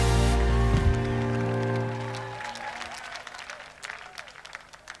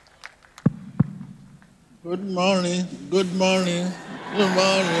Good morning. Good morning. Good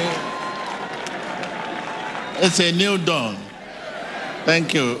morning. It's a new dawn.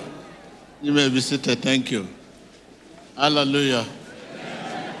 Thank you. You may be seated. Thank you. Hallelujah.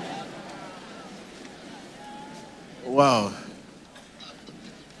 Wow.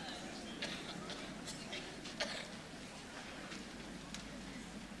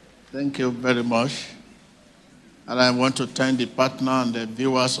 Thank you very much. And I want to thank the partner and the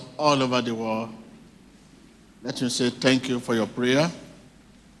viewers all over the world. Let me say thank you for your prayer.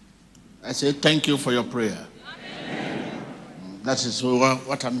 I say thank you for your prayer. Amen. That is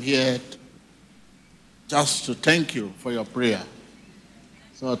what I'm here just to thank you for your prayer.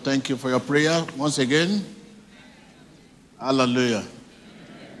 So thank you for your prayer once again. Hallelujah.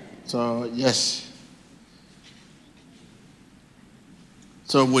 So yes.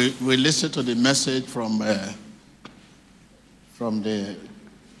 So we listen to the message from the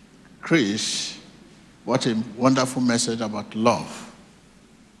Chris. What a wonderful message about love.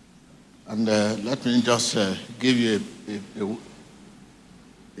 And let me just give you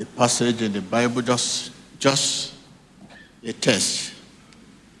a passage in the Bible, just a text.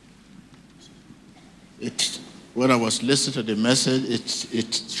 When I was listening to the message,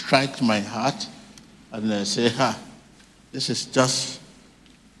 it struck my heart, and I say, this is just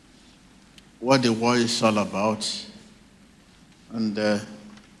what the war is all about. And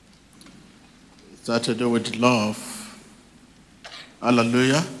it's got to do with love.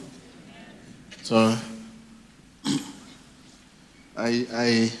 Hallelujah. So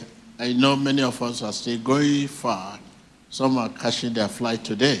I know many of us are still going far. Some are catching their flight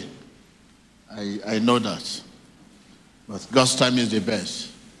today. I know that. But God's time is the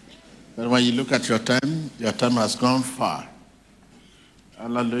best. But when you look at your time has gone far.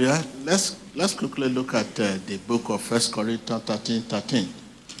 Hallelujah. Let's quickly look at the book of 1 Corinthians 13:13.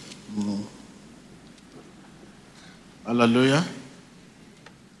 Hallelujah.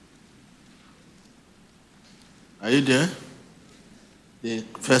 Are you there? The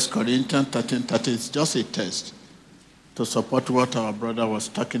 1 Corinthians 13:13 is just a test to support what our brother was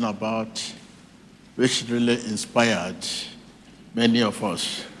talking about, which really inspired many of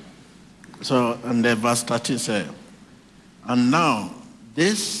us. So, and the verse 13 says, and now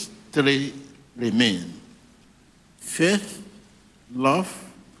these three remain: faith,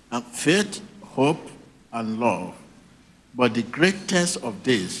 hope, and love. But the greatest of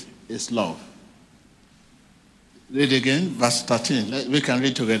these is love. Read again, verse 13. We can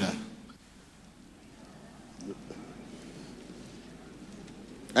read together.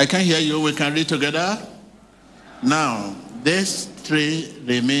 I can hear you. We can read together. Now, these three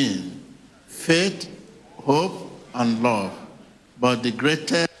remain: faith, hope, and love. But the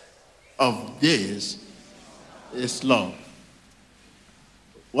greatest of these is love.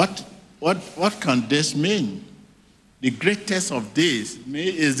 What can this mean? The greatest of these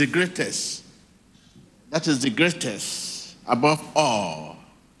is the greatest. That is the greatest above all.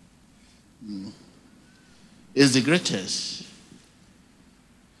 Is the greatest.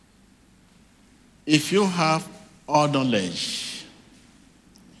 If you have all knowledge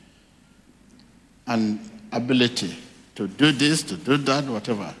and ability to do this, to do that,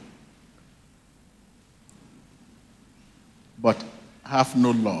 whatever, but have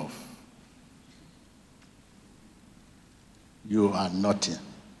no love, you are nothing.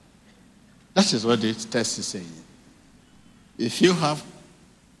 That is what the text is saying. If you have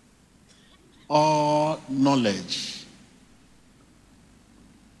all knowledge,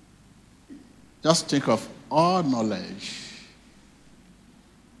 just think of all knowledge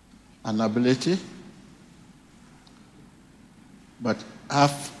and ability, but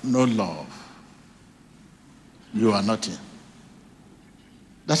have no love, you are nothing.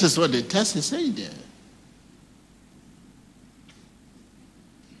 That is what the text is saying there.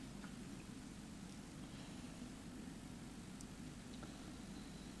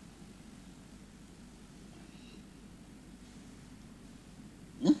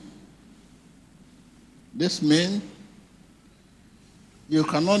 This means you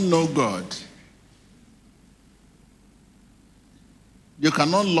cannot know God. You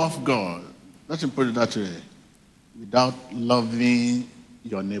cannot love God, let me put it that way, without loving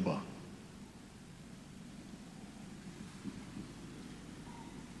your neighbor.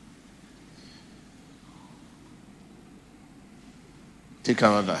 Think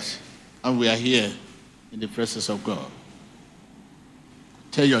about that. And we are here in the presence of God.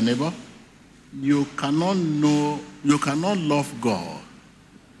 Tell your neighbor, you cannot love God.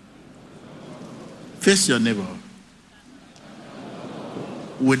 Face your neighbor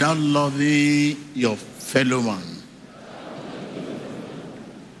without loving your fellow man.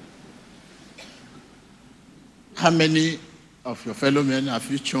 How many of your fellow men have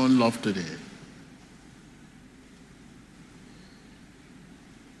you shown love today?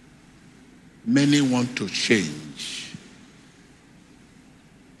 Many want to change.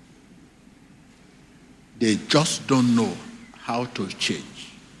 They just don't know how to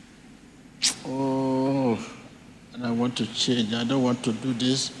change. Oh, and I want to change. I don't want to do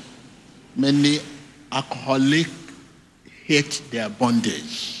this. Many alcoholics hate their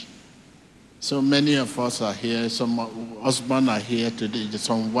bondage. So many of us are here. Some husbands are here today.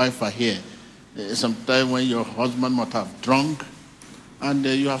 Some wives are here. Sometimes when your husband might have drunk, and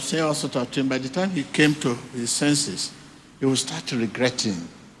you have said all sorts of things. By the time he came to his senses, he will start regretting,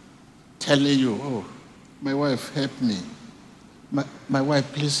 telling you, oh, my wife, help me. My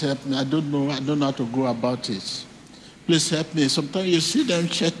wife, please help me. I don't know how to go about it. Please help me. Sometimes you see them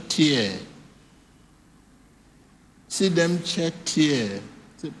shed tears. See them shed tears.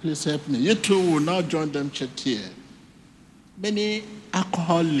 Say, please help me. You too will now join them shed tears. Many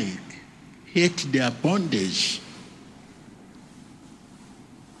alcoholics hate their bondage.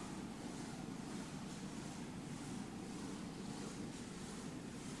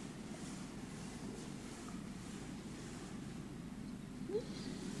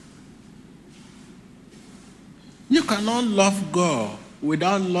 You cannot love God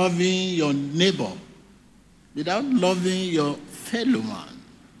without loving your neighbor, without loving your fellow man.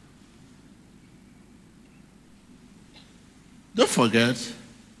 Don't forget,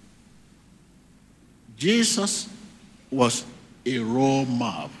 Jesus was a role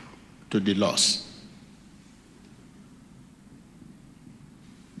model to the lost.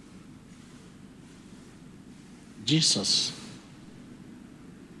 Jesus,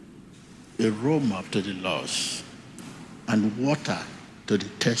 a role model to the lost, and water to the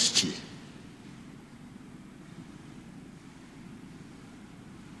thirsty.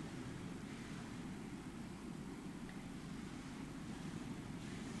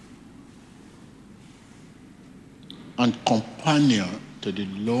 And companion to the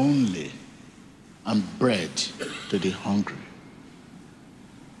lonely, and bread to the hungry.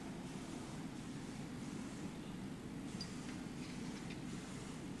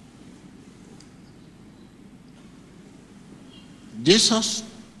 Jesus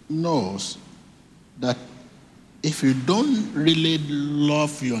knows that if you don't really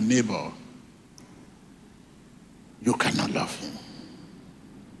love your neighbor, you cannot love him.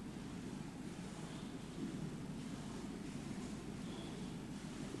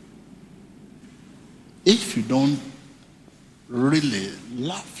 If you don't really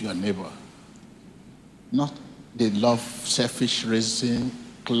love your neighbor, not the love selfish reason,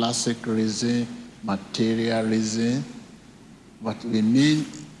 classic reason, material reason, but we mean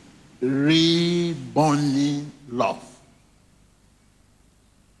reborn love.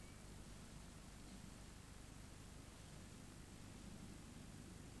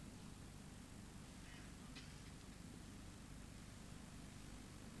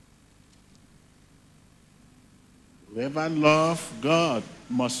 Whoever loves God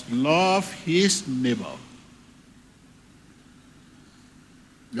must love his neighbor.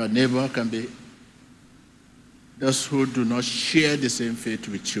 Your neighbor can be those who do not share the same faith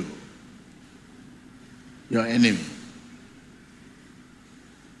with you. Your enemy.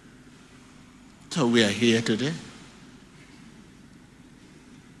 So we are here today.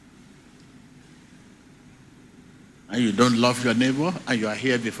 And you don't love your neighbor, and you are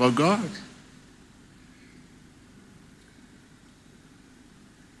here before God.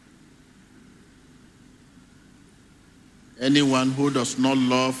 Anyone who does not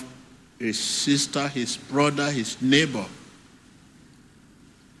love his sister, his brother, his neighbor,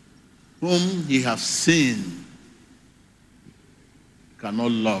 whom he has seen, cannot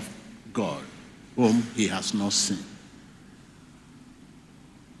love God, whom he has not seen.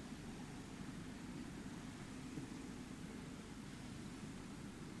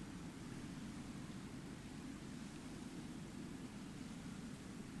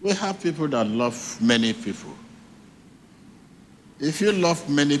 We have people that love many people. If you love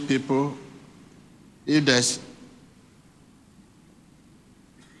many people, if there's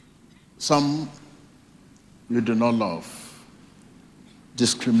some you do not love,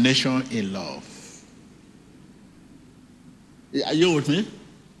 discrimination in love. Are you with me?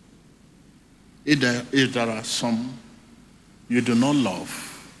 If there are some you do not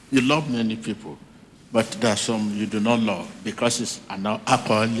love, you love many people, but there are some you do not love because it's an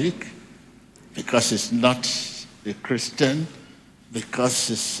alcoholic, because it's not a Christian, because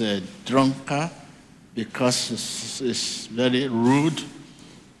it's a drunkard, because it's very rude,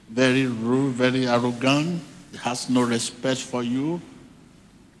 very arrogant, it has no respect for you.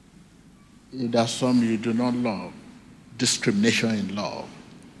 If there's some you do not love, discrimination in love,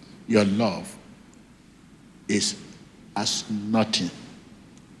 your love is as nothing.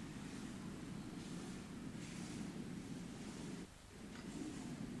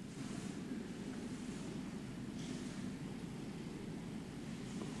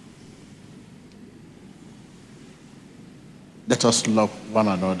 Let us love one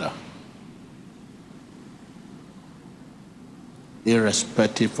another,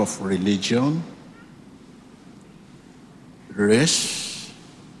 irrespective of religion, race,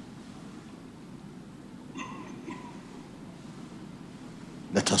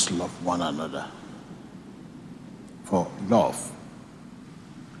 let us love one another. For love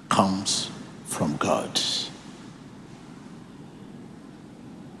comes from God.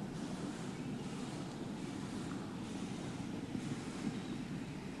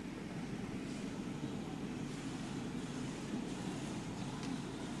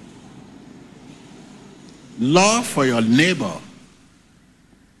 Love for your neighbor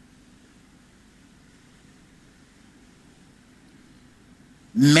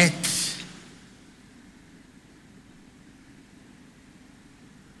met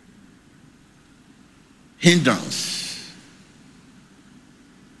hindrances.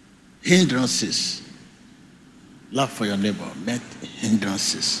 Love for your neighbor met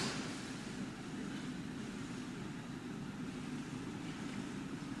hindrances.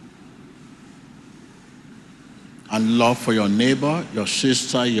 And love for your neighbor, your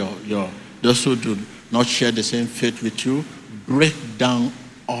sister, your those who do not share the same faith with you, break down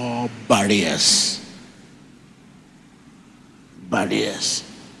all barriers. Barriers.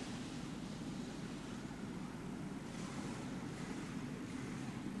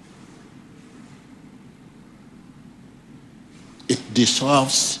 It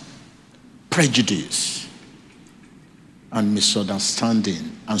dissolves prejudice and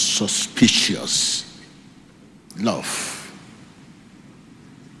misunderstanding and suspicious love.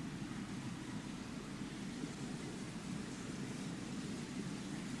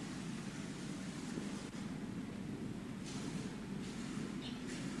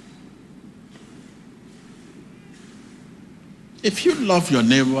 If you love your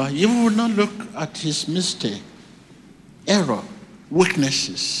neighbor, you will not look at his mistake, error,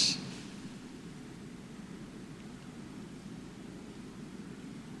 weaknesses.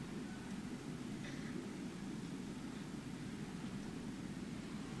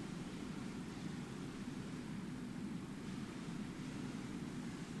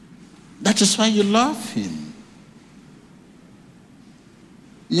 That is why you love him.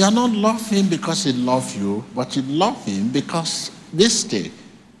 You are not love him because he loves you, but you love him because mistake,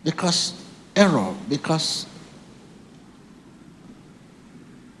 because error, because.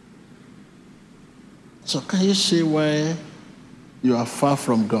 So can you see where you are far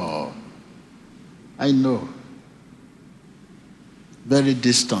from God? I know. Very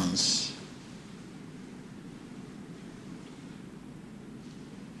distant.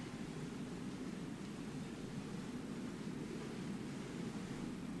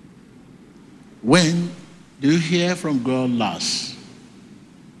 When do you hear from God last?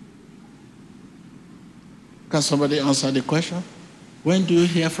 Can somebody answer the question? When do you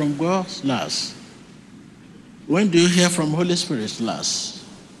hear from God last? When do you hear from Holy Spirit last?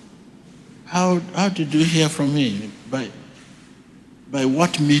 How did you hear from him? By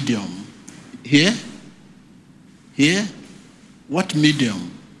what medium? Here? Here? What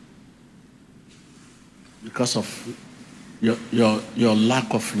medium? Because of your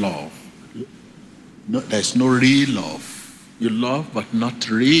lack of love. No, there's no real love. You love, but not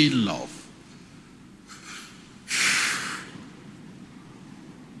real love.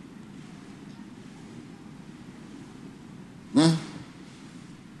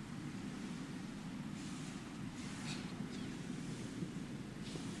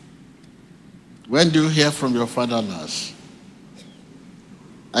 When do you hear from your father last?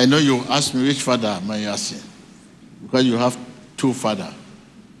 I know you ask me which father am I asking, because you have two fathers.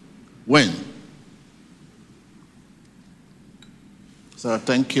 When? So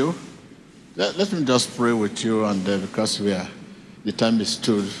thank you. Let me just pray with you, and because the time is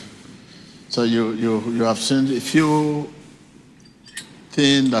too. So you have seen a few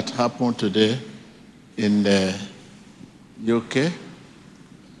things that happened today in the UK,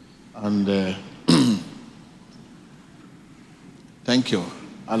 and thank you.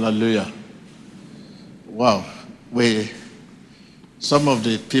 Hallelujah. Wow. Some of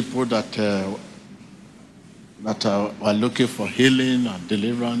the people that were looking for healing and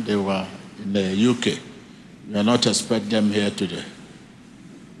deliverance, they were in the UK. We are not expecting them here today.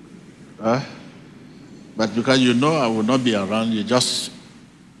 But because you know I will not be around,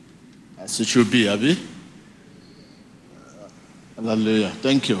 As it should be, Abby. Hallelujah.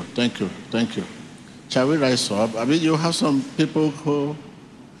 Thank you. Shall we rise up? I mean, you have some people who...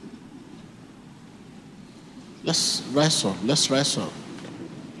 Let's rise up. Let's rise up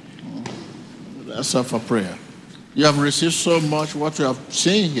for prayer. You have received so much. What you have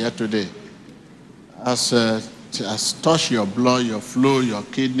seen here today has touched your blood, your flow, your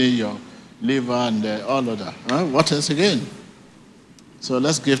kidney, your liver, and all of that. What else again? So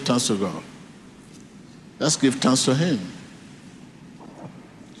let's give thanks to God. Let's give thanks to Him.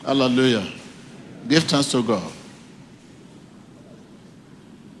 Hallelujah. Give thanks to God.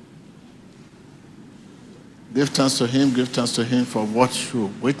 Give thanks to Him for what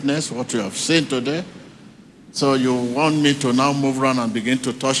you witnessed, what you have seen today. So you want me to now move around and begin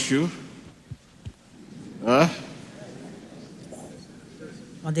to touch you?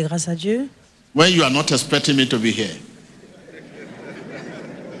 Rendez grâce à Dieu. When you are not expecting me to be here.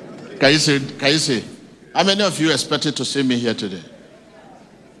 Can you say? How many of you expected to see me here today?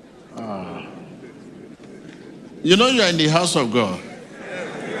 You know you are in the house of God.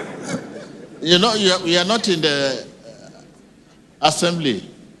 You know you are not in the assembly.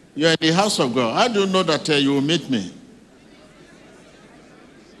 You are in the house of God. How do you know that you will meet me?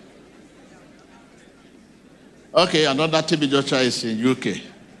 Okay, another TB Joshua is in UK.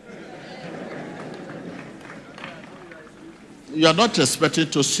 You are not expecting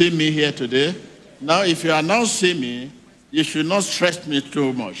to see me here today. Now, if you are now seeing me, you should not stress me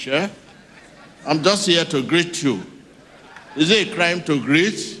too much. I'm just here to greet you. Is it a crime to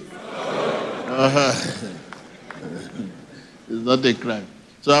greet? It's not a crime.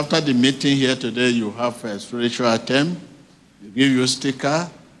 So after the meeting here today, you have a spiritual item, you give you a sticker,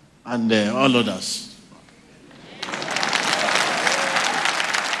 and all others.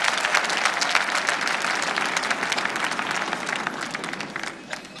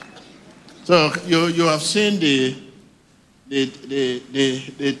 So you have seen the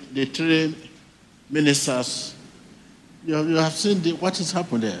three ministers. You have seen what has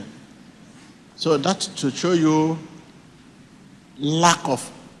happened there. So that's to show you lack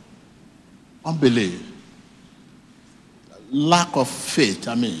of unbelief, lack of faith.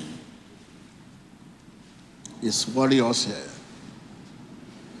 It's worrying here.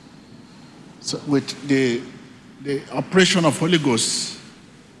 So with the operation of Holy Ghost,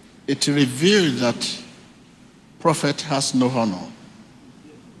 it revealed that prophet has no honor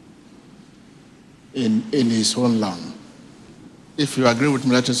in his own land. If you agree with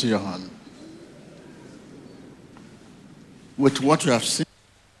me, let us see your hand. With what you have seen,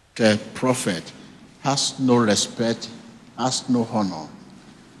 the prophet has no respect, has no honor.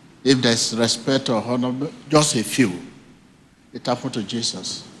 If there's respect or honor, just a few. It happened to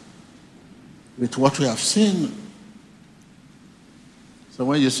Jesus. With what we have seen. So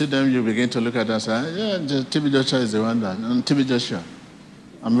when you see them, you begin to look at them and say, yeah, TB Joshua is the one that. And TB Joshua.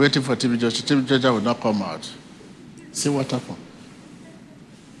 I'm waiting for TB Joshua. TB Joshua will not come out. See what happened.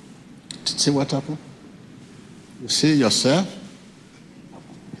 See what happened? You see yourself?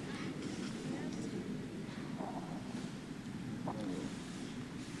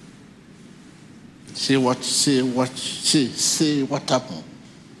 See what happened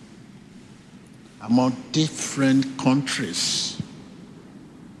among different countries.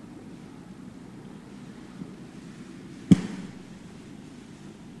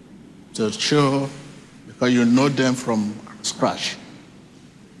 To show, because you know them from scratch.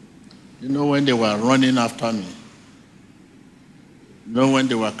 You know when they were running after me. You know when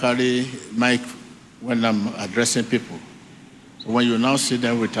they were carrying mic when I'm addressing people. So when you now see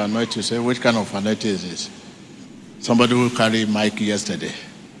them with anointing, you say, which kind of anointing is this? Somebody who carried mic yesterday.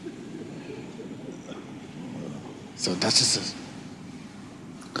 So that is it.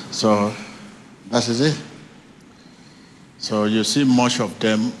 So that is it. So you see much of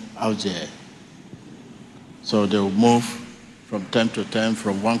them out there. So they will move from time to time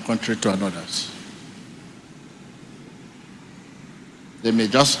from one country to another. They may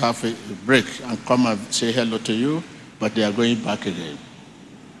just have a break and come and say hello to you, but they are going back again.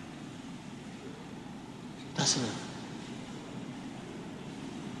 That's it.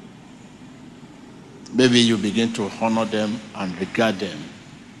 Maybe you begin to honor them and regard them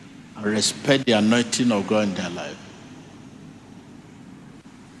and respect the anointing of God in their life.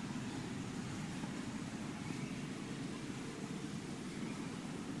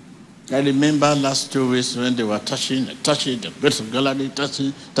 I remember last 2 weeks when they were touching the bits of gallery,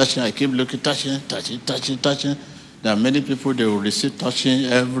 touching. I keep looking, touching. There are many people, they will receive touching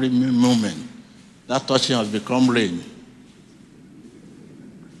every moment. That touching has become rain.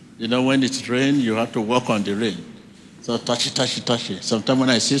 You know, when it's rain, you have to walk on the rain. So touch it. Sometimes when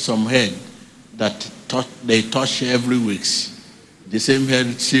I see some head that they touch every week, the same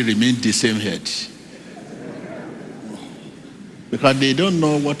head still remains the same head. Because they don't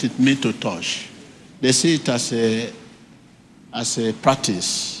know what it means to touch. They see it as a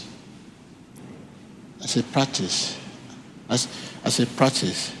practice. As a practice. As a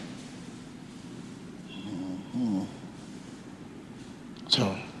practice.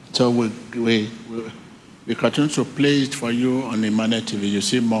 So we continue to play it for you on Emmanuel TV. You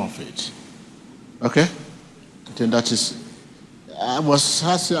see more of it. Okay? I think that is. I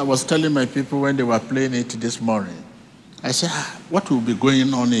was telling my people when they were playing it this morning. I said, what will be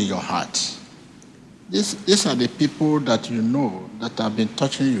going on in your heart? These are the people that you know that have been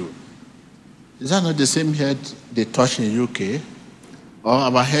touching you. Is that not the same head they touch in UK? Or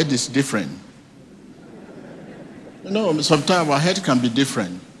our head is different? Sometimes our head can be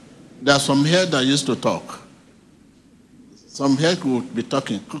different. There are some head that used to talk. Some head would be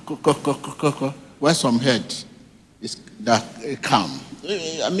talking, while some head is that calm.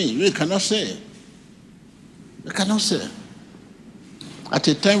 I mean, we cannot say. We cannot say. At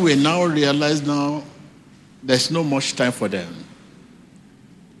a time we now realize there's no much time for them.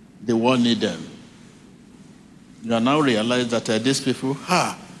 The world need them. You are now realize that these people,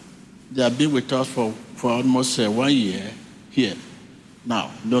 they have been with us for almost 1 year here.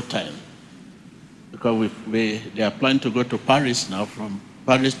 Now, no time. Because they are planning to go to Paris now, from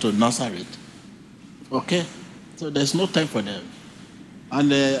Paris to Nazareth. Okay? So there's no time for them.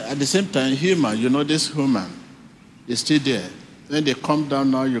 And at the same time, this human is still there. When they come down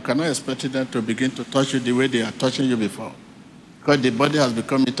now, you cannot expect them to begin to touch you the way they are touching you before. Because the body has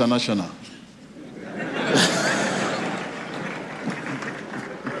become international.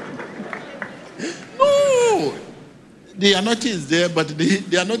 No! The anointing is there, but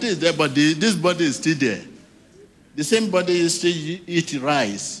this body is still there. The same body is still eat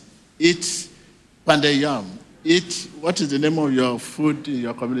rice, eat pounded yam, eat, what is the name of your food in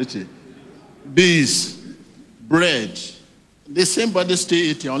your community? Beans, bread. The same body still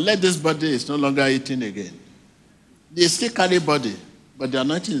eating, unless this body is no longer eating again. They still carry body, but the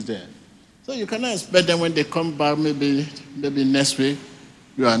anointing is there. So you cannot expect them when they come back, maybe next week,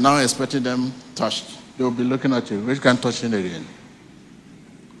 you are now expecting them touched. They will be looking at you, which can touch it again.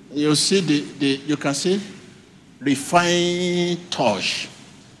 You see you can see refined touch.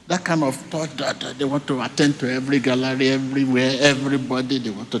 That kind of touch that they want to attend to every gallery, everywhere, everybody they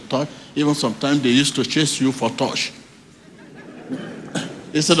want to touch. Even sometimes they used to chase you for touch.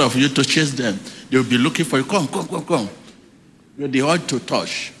 Instead of you to chase them, they will be looking for you. Come. You're the odd to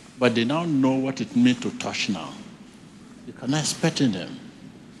touch. But they now know what it means to touch now. You cannot expect them.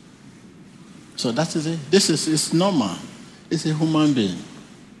 So that is it. It's normal. It's a human being.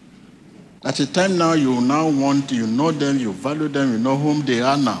 At a time now, you know them, you value them, you know whom they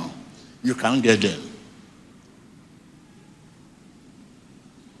are now. You can't get them.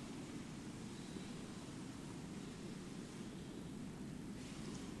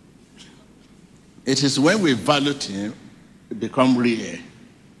 It is when we value him, it becomes real.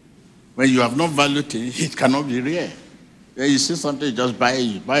 When you have not valued him, it cannot be real. When you see something, you just buy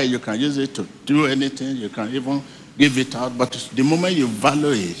it. You can use it to do anything. You can even give it out. But the moment you value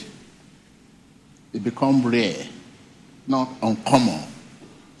it, it becomes rare, not uncommon.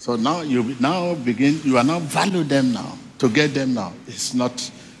 So now you are now value them now. To get them now,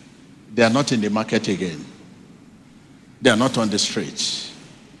 they are not in the market again. They are not on the streets.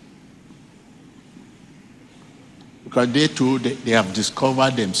 Because they too, they have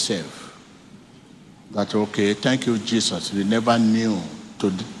discovered themselves that, okay, thank you, Jesus. We never knew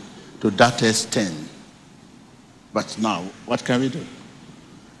to that extent. But now, what can we do?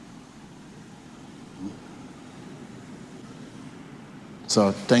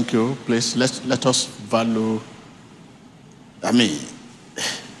 So thank you. Please, let us value. I mean,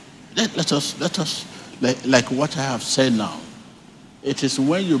 let us like what I have said now. It is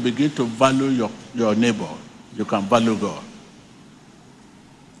when you begin to value your neighbor, you can value God.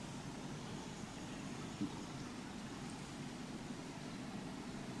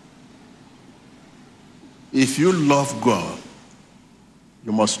 If you love God,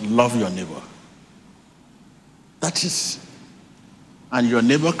 you must love your neighbor. That is, and your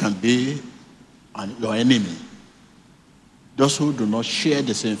neighbor can be your enemy. Those who do not share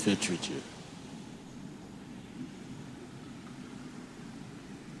the same faith with you.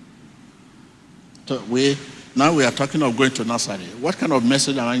 So now we are talking of going to Nazareth. What kind of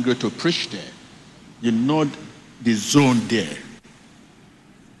message am I going to preach there? You know the zone there.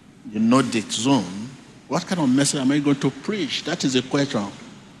 You know the zone. What kind of message am I going to preach? That is the question.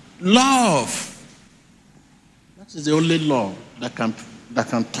 Love. It's the only law that can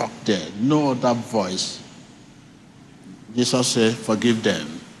talk there. No other voice. Jesus said, forgive them.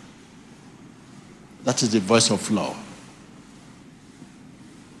 That is the voice of law.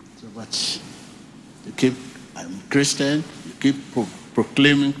 So, but you keep, I'm Christian, you keep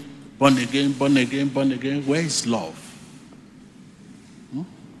proclaiming, born again, born again, born again. Where is love?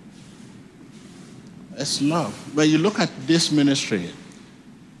 It's love. When you look at this ministry,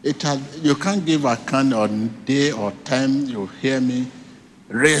 you can't give account on day or time you hear me,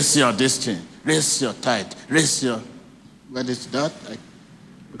 raise your destiny, raise your tithe, raise your... What is that?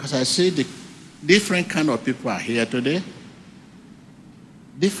 Because I see the different kind of people are here today.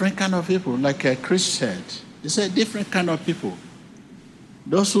 Different kind of people, like Chris said. He said different kind of people.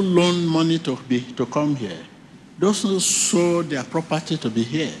 Those who loan money to come here. Those who sold their property to be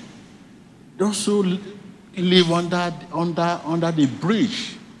here. Those who live under the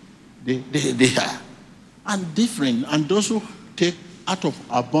bridge. They are. And different. And those who take out of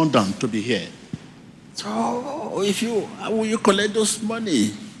abundance to be here. So how will you collect those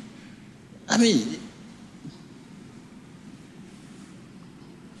money? I mean,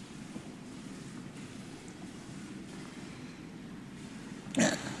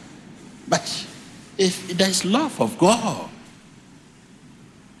 yeah. But if there's love of God,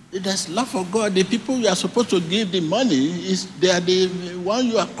 if there's love of God, the people you are supposed to give the money, they are the one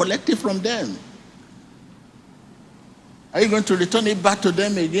you are collecting from them. Are you going to return it back to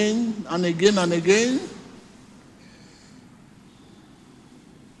them again and again and again?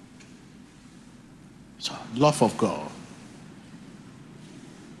 So, love of God.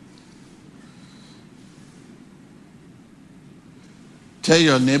 Tell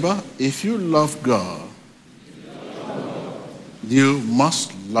your neighbor, if you love God, you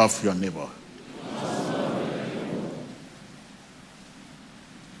must love your neighbor.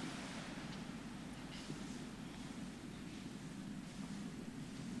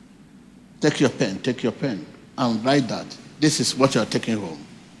 Take your pen, and write that. This is what you are taking home.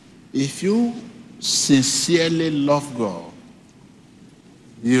 If you sincerely love God,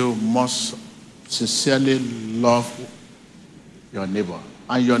 you must sincerely love your neighbor.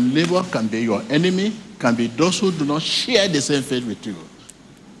 And your neighbor can be your enemy, can be those who do not share the same faith with you.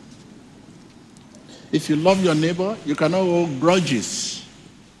 If you love your neighbor, you cannot hold grudges.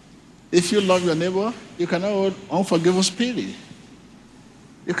 If you love your neighbor, you cannot hold unforgiving spirit.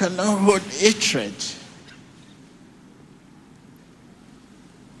 You cannot hold hatred.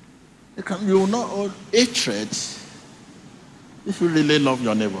 You will not hold hatred if you really love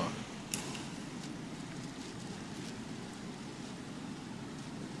your neighbor.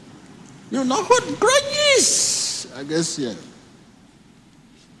 You will not hold grudges. I guess, yeah.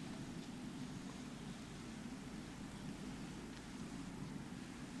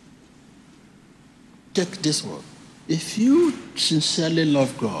 Take this one. If you sincerely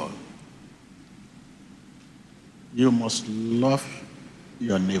love God, you must love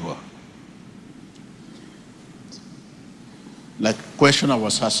your neighbor. Like the question I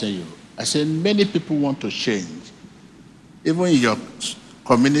was asking you, I said many people want to change. Even in your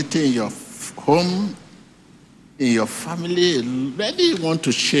community, in your home, in your family, many want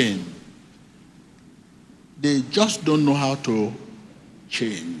to change. They just don't know how to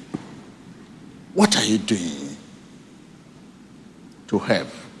change. What are you doing to help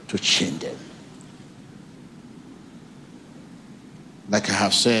to change them? Like I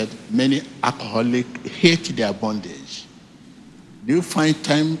have said, many alcoholics hate their bondage. Do you find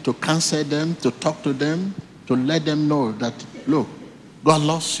time to counsel them, to talk to them, to let them know that, look, God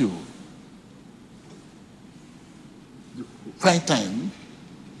loves you? Find time.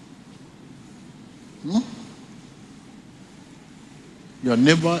 Your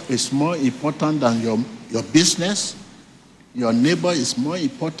neighbor is more important than your business. Your neighbor is more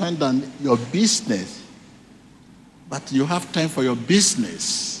important than your business. But you have time for your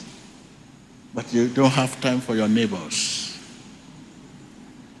business. But you don't have time for your neighbors.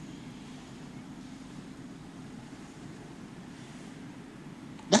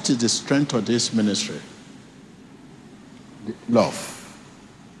 That is the strength of this ministry. Love.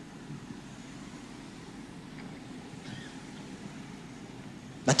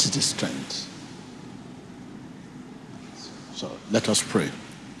 That is the strength. So let us pray.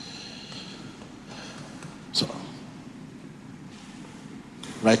 So,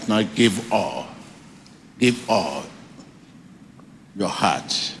 right now, give all your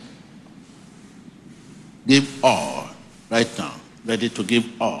heart. Give all right now, ready to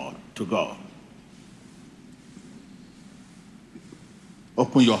give all to God.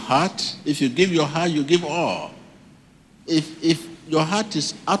 Open your heart. If you give your heart, you give all. If your heart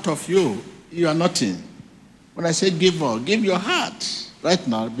is out of you, you are nothing. When I say give all, give your heart. Right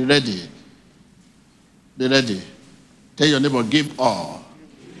now, be ready. Be ready. Tell your neighbor, give all.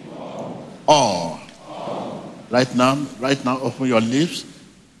 All. Right now, open your lips.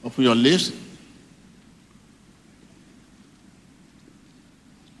 Open your lips.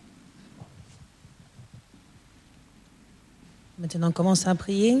 Maintenant, commencez à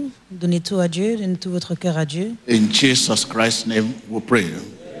prier. Donnez tout à Dieu. Donnez tout votre cœur à Dieu. In Jesus Christ's name we pray.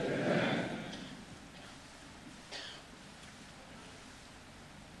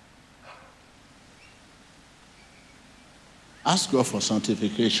 Ask God for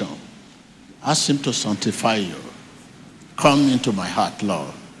sanctification. Ask Him to sanctify you. Come into my heart,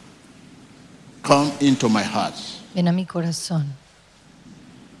 Lord. Come into my heart. Ven a mi corazón.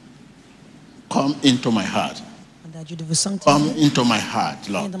 Come into my heart. À Dieu de vous sanctifier. Come into my heart,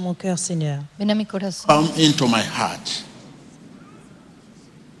 Viens Lord. dans mon cœur, Seigneur. Ven a mi corazón. Come into my heart.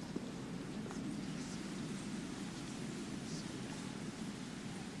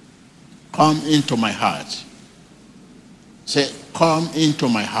 Come into my heart. Say, come into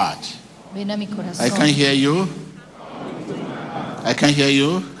my heart. Ven a mi corazón. I can hear you. I can hear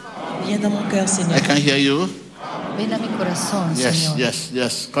you. Viens dans mon cœur, Seigneur. I can hear you. Ven a mi corazón, Yes, Señor. yes,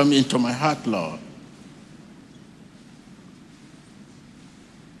 yes. Come into my heart, Lord.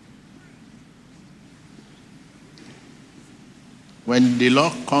 When the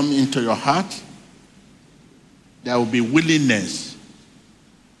Lord comes into your heart, there will be willingness.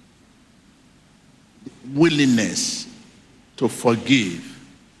 Willingness to forgive.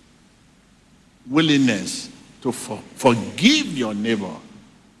 Willingness to forgive your neighbor.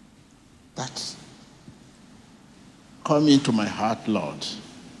 That's come into my heart, Lord.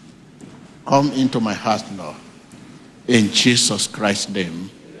 Come into my heart, Lord. In Jesus Christ's name.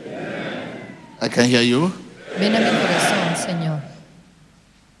 I can hear you. Ven a mi corazón, Señor.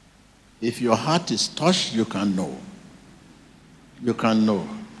 If your heart is touched, you can know. You can know.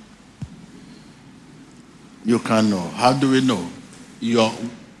 You can know. How do we know? Your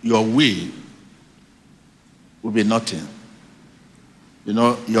way will be nothing. You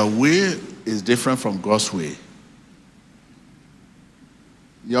know, your way is different from God's way.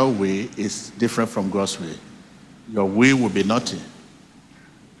 Your way is different from God's way. Your way will be nothing.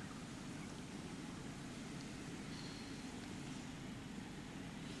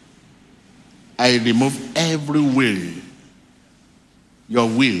 I remove every will, your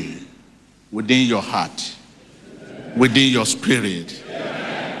will, within your heart, within your spirit,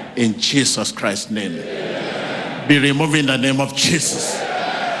 in Jesus Christ's name. Be removed in the name of Jesus.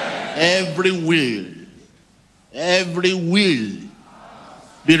 Every will,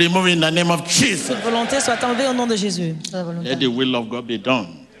 be removed in the name of Jesus. Toute volonté soit enlevée au nom de Jésus. Let the will of God be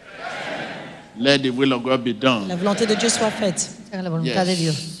done. Let the will of God be done. La volonté de Dieu soit faite. Haga la voluntad de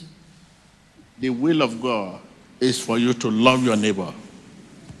Dios. The will of God is for you to love your neighbor.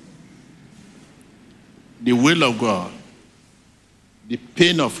 The will of God, the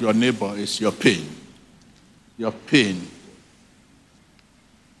pain of your neighbor is your pain. Your pain.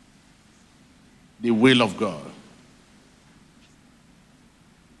 The will of God.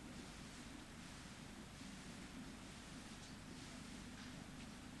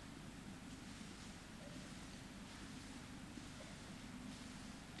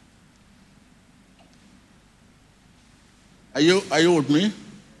 Are you with me?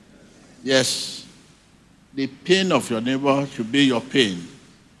 Yes. The pain of your neighbor should be your pain.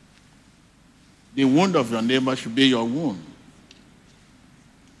 The wound of your neighbor should be your wound.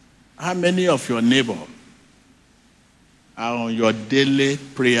 How many of your neighbor are on your daily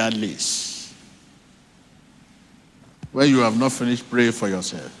prayer list? When you have not finished praying for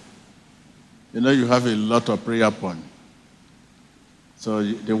yourself. You know you have a lot of prayer points. So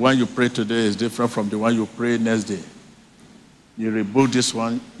the one you pray today is different from the one you pray next day. You rebuke this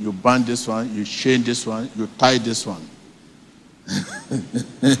one, you ban this one, you chain this one, you tie this one.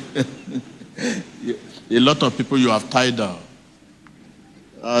 A lot of people you have tied down.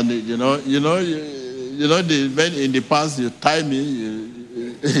 And you know, the men in the past, you tie me,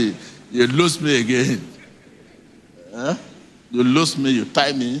 you lose me again. Huh? You lose me, you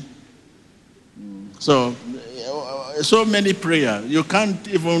tie me. So many prayers. You can't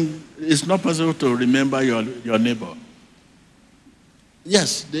even, it's not possible to remember your neighbor.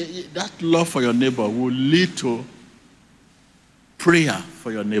 Yes, that love for your neighbor will lead to prayer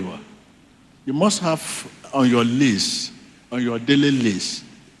for your neighbor. You must have on your list, on your daily list,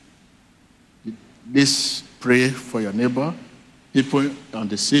 this pray for your neighbor, people on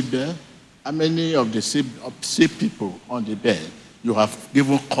the sick bed. How many of the sick people on the bed you have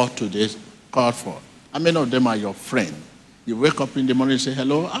given call for? How many of them are your friend? You wake up in the morning and say,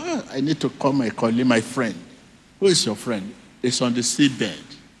 hello, I need to call my colleague, my friend. Who is your friend? It's on the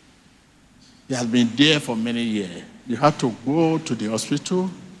seabed. He has been there for many years. You have to go to the hospital,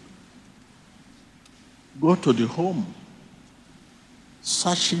 go to the home,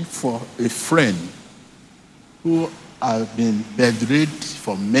 searching for a friend who has been bedridden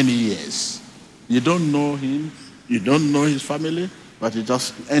for many years. You don't know him, you don't know his family, but you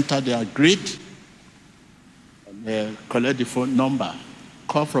just enter their grid, and collect the phone number,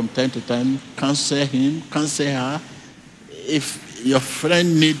 call from time to time, cancel him, cancel her. If your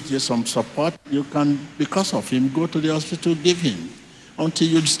friend needs some support, you can, because of him, go to the hospital, give him. Until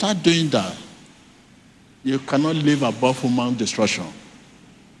you start doing that, you cannot live above human destruction.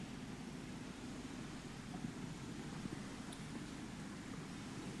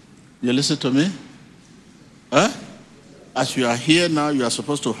 You listen to me? Huh? As you are here now, you are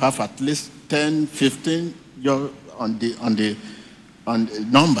supposed to have at least 10, 15 on the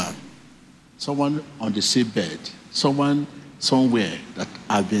number. Someone on the seabed, someone somewhere that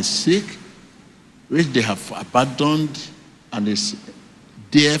has been sick, which they have abandoned and is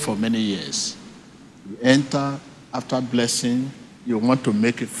there for many years. You enter after blessing, you want to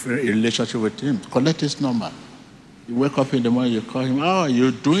make a relationship with him. Collect his number. You wake up in the morning, you call him, how are you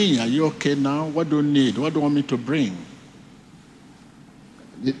doing? Are you okay now? What do you need? What do you want me to bring?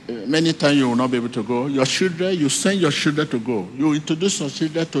 Many times you will not be able to go. Your children, you send your children to go. You introduce your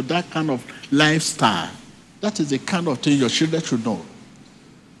children to that kind of lifestyle. That is the kind of thing your children should know.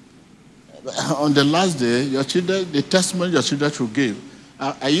 On the last day, your children, the testimony your children should give.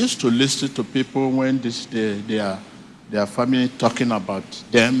 I used to listen to people when their family talking about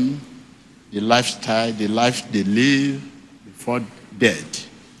them, the lifestyle, the life they live before death.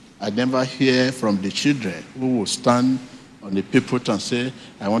 I never hear from the children who will stand on the pulpit and say,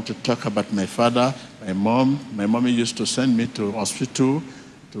 I want to talk about my father, my mom. My mommy used to send me to hospital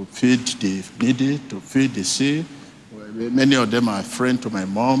to feed the needy, to feed the sick. Many of them are friends to my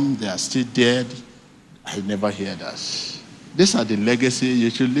mom. They are still dead. I never hear that. These are the legacy you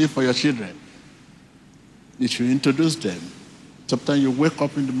should leave for your children. You should introduce them. Sometimes you wake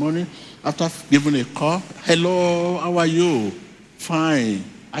up in the morning, after giving a call, hello, how are you? Fine.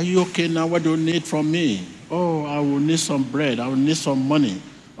 Are you okay now? What do you need from me? Oh, I will need some bread. I will need some money.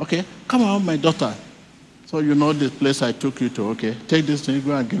 Okay, come on, my daughter. So you know the place I took you to. Okay, take this thing,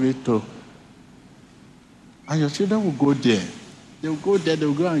 go and give it to. And your children will go there. They will go there, they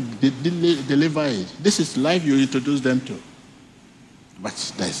will go and deliver it. This is life you introduce them to.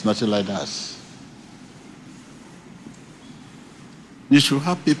 But there is nothing like that. You should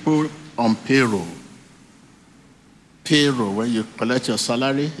have people on payroll. Payroll, when you collect your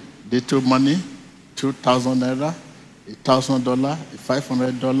salary, little money, 2,000 naira, $1,000,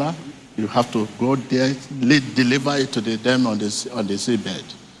 $500, you have to go there, deliver it to them on the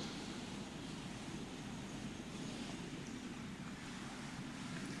seabed.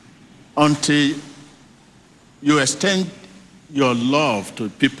 Until you extend your love to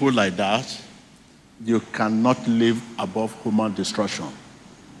people like that, you cannot live above human destruction.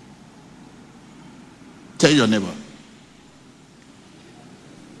 Tell your neighbor.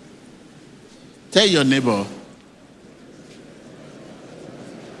 Tell your neighbor.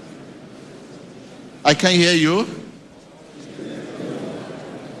 I can't hear you.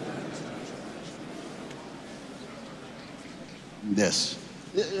 Yes.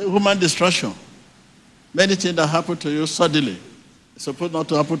 Human destruction. Many things that happen to you suddenly. It's supposed not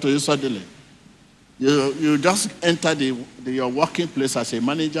to happen to you suddenly. You just enter your working place as a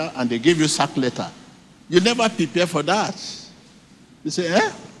manager and they give you sack letter. You never prepare for that. You say,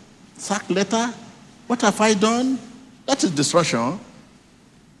 sack letter? What have I done? That is destruction.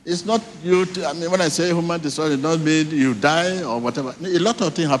 It's not you, when I say human destruction, it doesn't mean you die or whatever. A lot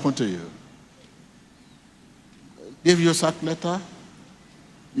of things happen to you. Give you sack letter.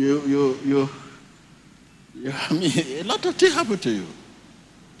 A lot of things happen to you.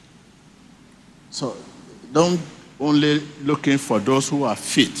 So don't only looking for those who are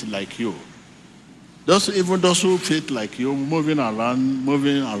fit like you. Even those who fit like you, moving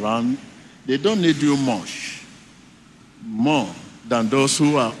around, they don't need you much more than those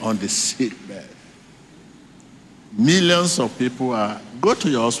who are on the sick bed. Millions of people go to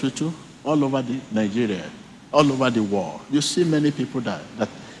your hospital all over Nigeria, all over the world. You see many people that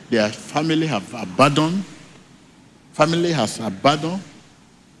their family have abandoned. Family has abandoned.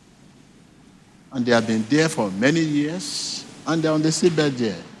 And they have been there for many years, and they're on the seabed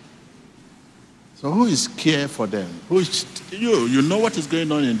there. So who is care for them? You know what is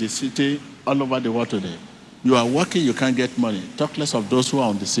going on in the city all over the world today. You are working, you can't get money. Talk less of those who are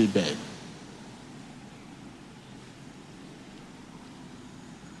on the seabed.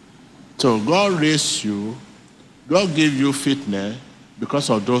 So God raised you God gave you fitness because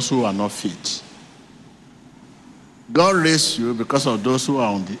of those who are not fit. God raised you because of those who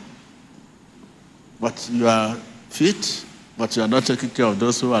are on the... But you are fit, but you are not taking care of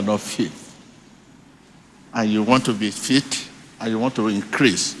those who are not fit. And you want to be fit, and you want to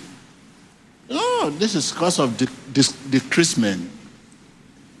increase. No, this is because of decreasement.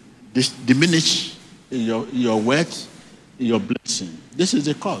 Diminish in your wealth, in your blessing. This is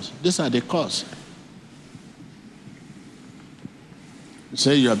the cause. These are the cause. You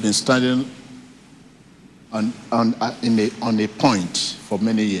say you have been standing on a point for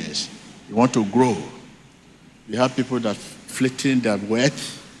many years. You want to grow. You have people that fleeting their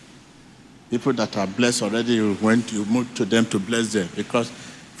wealth. People that are blessed already, you move to them to bless them because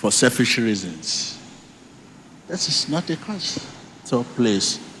for selfish reasons. This is not the cause. So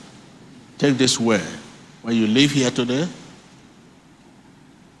please, take this word. When you leave here today,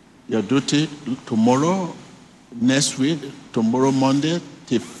 your duty tomorrow, next week, tomorrow Monday,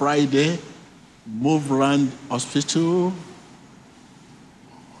 till Friday, move around hospital,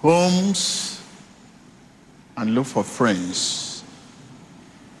 homes, and look for friends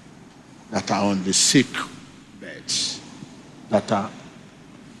that are on the sick beds, that are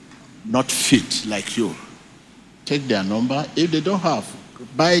not fit like you. Take their number. If they don't have,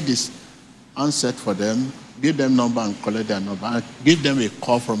 buy this handset for them, give them number and collect their number, and give them a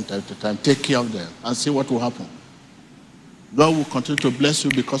call from time to time. Take care of them and see what will happen. God will continue to bless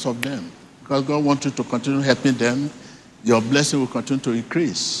you because of them. Because God wants you to continue helping them, your blessing will continue to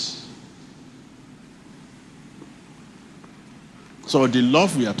increase. So the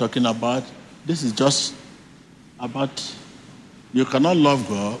love we are talking about, this is just about, you cannot love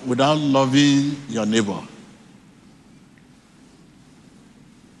God without loving your neighbor.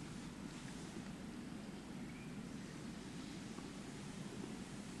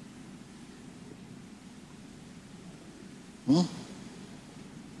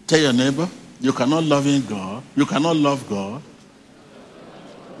 Tell your neighbor, you cannot love God. You cannot love God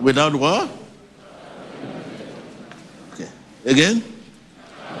without what? Okay. Again?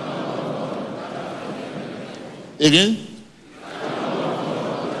 Again?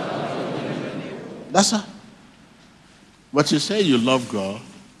 That's all. But you say you love God,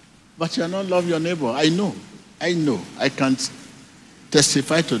 but you cannot love your neighbor. I know. I can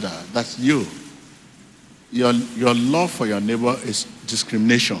testify to that. That's you. Your love for your neighbor is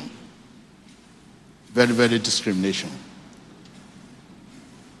discrimination. Very, very discrimination.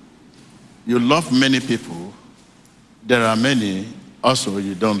 You love many people. There are many also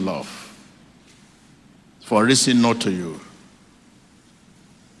you don't love. For reason not to you.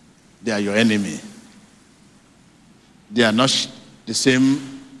 They are your enemy. They are not the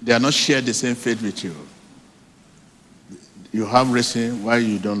same, they are not share the same faith with you. You have reason why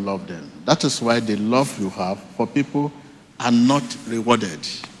you don't love them. That is why the love you have for people are not rewarded.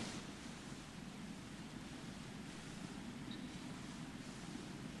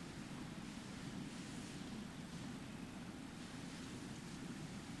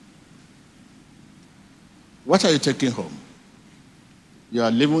 What are you taking home? You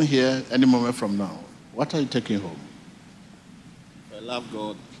are living here any moment from now. What are you taking home? If I love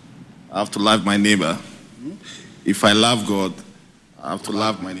God, I have to love my neighbor. If I love God, I have to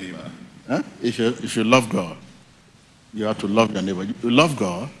love my neighbor. Huh? If you love God, you have to love your neighbor. You love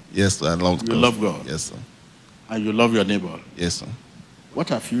God? Yes, I love God. You love God? Yes, sir. And you love your neighbor? Yes, sir. What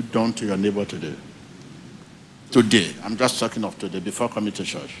have you done to your neighbor today? Today. I'm just talking of today, before coming to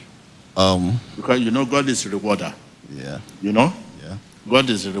church. Because you know God is a rewarder. Yeah. You know? Yeah. God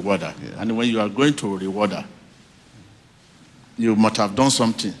is a rewarder. Yeah. And when you are going to a rewarder, you must have done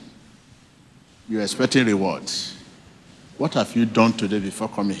something. You're expecting rewards. What have you done today before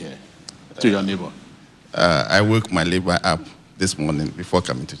coming here to your neighbor? I woke my neighbor up this morning before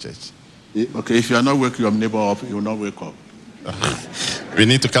coming to church. Okay, if you are not waking your neighbor up, you will not wake up. We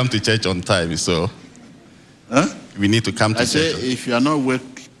need to come to church on time, so we need to come to church. I say, if you are not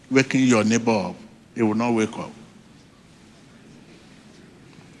waking your neighbor up, he will not wake up.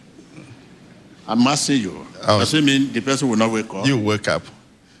 I'm asking you. Does it mean the person will not wake up? You wake up.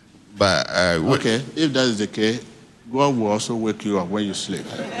 But okay, if that is the case, God will also wake you up when you sleep.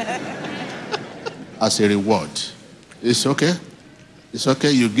 As a reward. It's okay. It's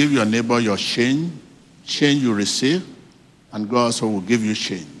okay. You give your neighbor your change you receive, and God also will give you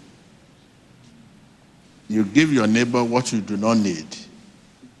change. You give your neighbor what you do not need.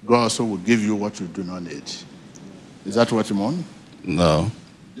 God also will give you what you do not need. Is that what you want? No.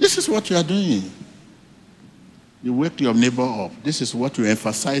 This is what you are doing. You wake your neighbor up. This is what you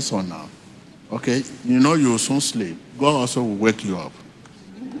emphasize on now. Okay? You know you will soon sleep. God also will wake you up.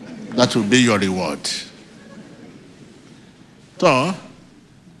 That will be your reward. So,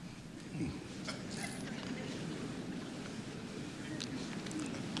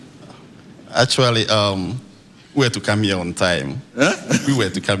 Actually, we were to come here on time. We were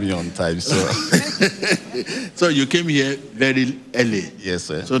to come here on time, so. so you came here very early. Yes,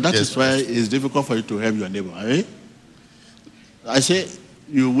 sir. So that Yes, is why it's difficult for you to help your neighbor. Eh? I say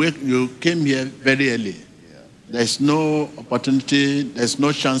you came here very early. Yeah. There's no opportunity, there's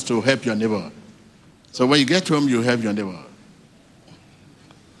no chance to help your neighbor. So when you get home, you help your neighbor.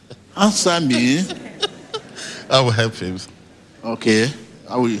 Answer me. I will help him. Okay,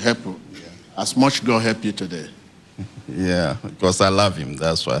 I will help you. As much God help you today. Yeah, because I love him.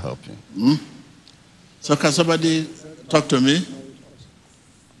 That's why I help him. So can somebody talk to me?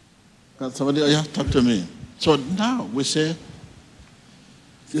 Can somebody talk to me? So now we say,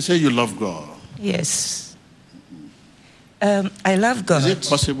 you say you love God. Yes. I love God. Is it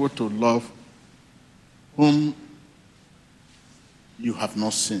possible to love whom you have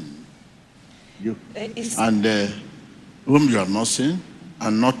not seen? Whom you have not seen,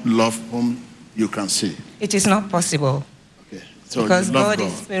 and not love whom you can see? It is not possible. Okay. So because you love God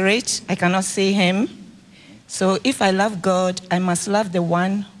is spirit, I cannot see him. So if I love God, I must love the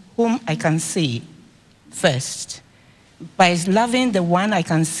one whom I can see first. By loving the one I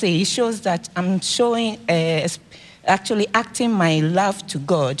can see, it shows that I'm showing, actually acting my love to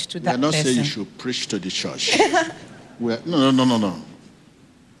God, to that person. We are not saying you should preach to the church. No.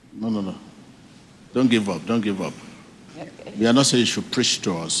 Don't give up. Okay. We are not saying you should preach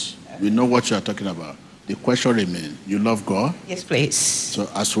to us. We know what you are talking about. The question remains, you love God? Yes, please. So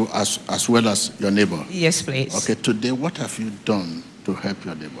as well as your neighbor? Yes, please. Okay, today what have you done to help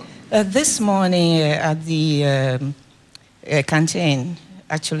your neighbor? This morning at the canteen,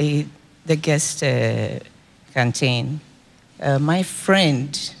 actually the guest canteen, my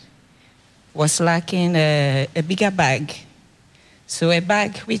friend was lacking a bigger bag. So a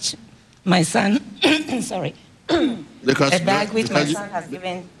bag which my son, sorry. Because, a bag which my son has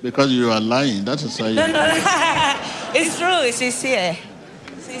given. Because you are lying. That is why you... No. It's true. She's here.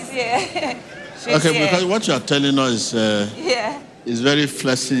 Okay, here. Because what you are telling us is very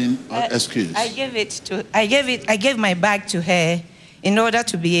flexing excuse. I gave my bag to her in order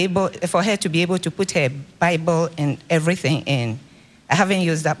to be able, for her to be able to put her Bible and everything in. I haven't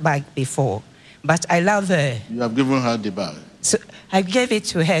used that bag before, but I love her. You have given her the bag. So I gave it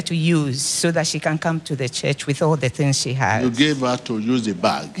to her to use so that she can come to the church with all the things she has. You gave her to use the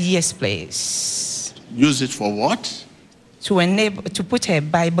bag? Yes, please. Use it for what? To put her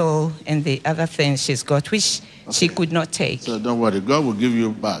Bible and the other things she's got, which she could not take. So don't worry, God will give you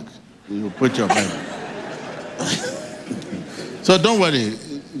a bag. You will put your Bible. So don't worry,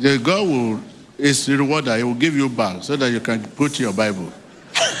 God is the rewarder. He will give you a bag so that you can put your Bible.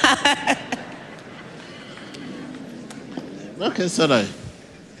 Okay, sorry.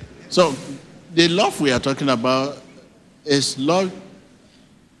 So the love we are talking about is love.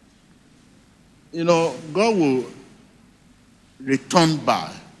 You know, God will return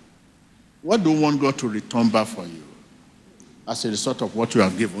back. What do you want God to return back for you as a result of what you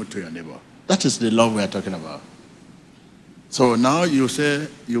have given to your neighbor? That is the love we are talking about. So now you say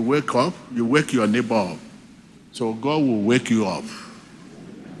you wake up, you wake your neighbor up. So God will wake you up.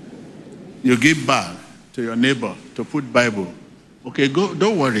 You give back to your neighbor to put Bible. Okay, go.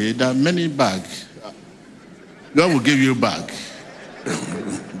 Don't worry, there are many bags. God will give you back.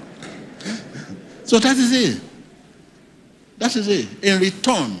 So that is it. That is it. In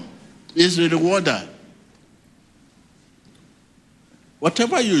return, is the rewarder.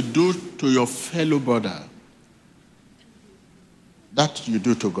 Whatever you do to your fellow brother, that you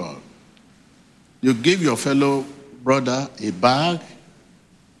do to God. You give your fellow brother a bag,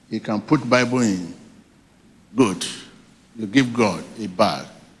 he can put Bible in. Good. You give God a bag.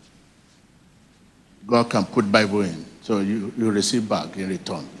 God can put Bible in. So you receive back in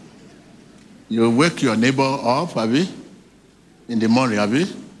return. You wake your neighbor up, have you? In the morning, have you?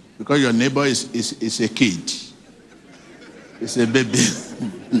 Because your neighbor is a kid. It's a baby.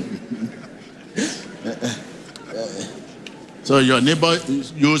 So your neighbor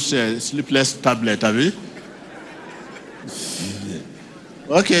use a sleepless tablet, have you?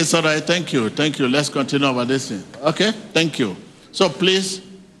 Okay, it's all right. Thank you. Let's continue about this thing. Okay, thank you. So please,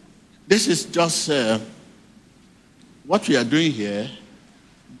 this is just what we are doing here.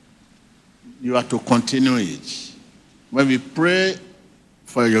 You are to continue it. When we pray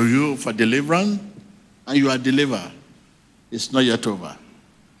for you for deliverance, and you are delivered, it's not yet over.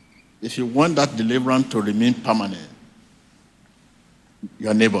 If you want that deliverance to remain permanent,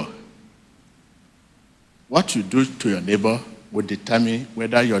 your neighbor, what you do to your neighbor will determine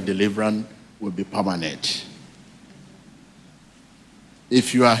whether your deliverance will be permanent.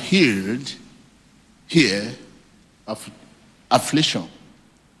 If you are healed here of affliction,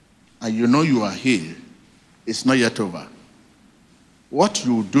 and you know you are healed, it's not yet over. What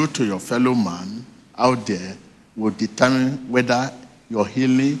you do to your fellow man out there will determine whether your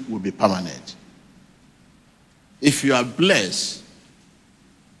healing will be permanent. If you are blessed,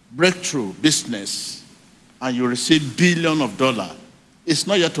 breakthrough, business, and you receive billions of dollars, it's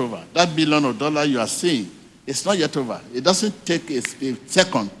not yet over. That billion of dollars you are seeing, it's not yet over. It doesn't take a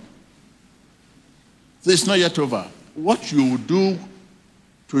second. So it's not yet over. What you do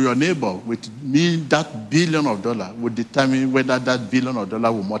to your neighbor with mean that billion of dollars will determine whether that billion of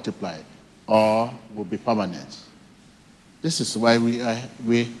dollars will multiply or will be permanent. This is why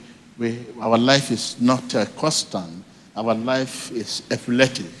our life is not constant. Our life is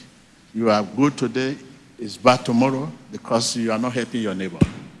epileptic. You are good today, it's bad tomorrow because you are not helping your neighbor.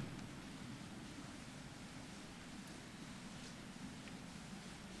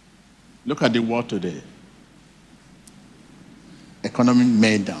 Look at the world today. Economy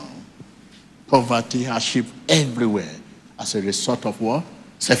made down. Poverty, hardship everywhere as a result of what?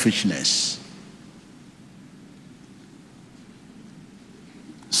 Selfishness.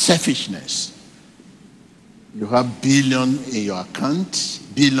 Selfishness. You have billion in your account,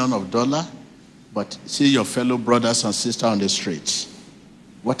 billion of dollars, but see your fellow brothers and sisters on the streets.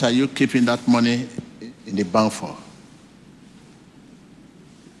 What are you keeping that money in the bank for?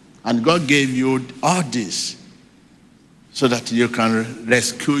 And God gave you all this so that you can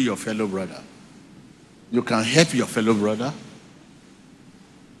rescue your fellow brother. You can help your fellow brother.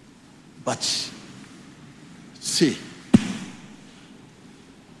 But see,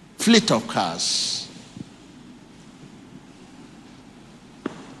 fleet of cars.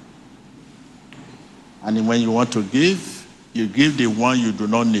 And when you want to give, you give the one you do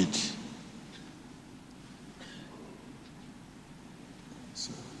not need.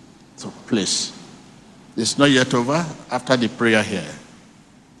 So please, it's not yet over after the prayer here.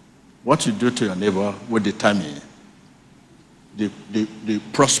 What you do to your neighbor will determine the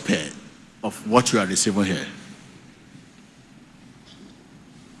prospect of what you are receiving here.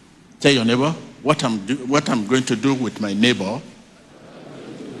 Tell your neighbor, what I'm going to do with my neighbor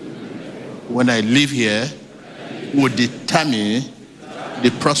when I live here will determine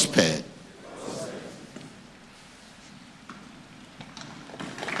the prospect.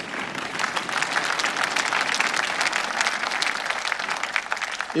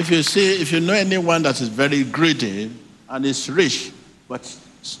 If you know anyone that is very greedy and is rich, but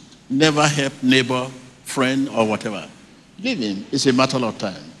never help neighbor, friend, or whatever, leave him. It's a matter of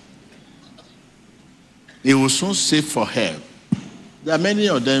time. He will soon seek for help. There are many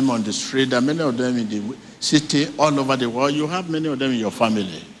of them on the street. There are many of them in the city, all over the world. You have many of them in your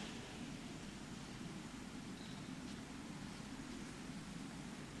family.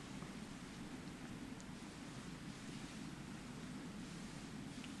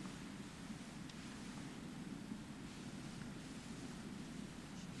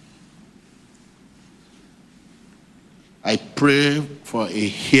 I pray for a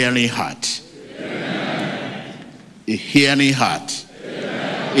hearing heart. Amen. A hearing heart.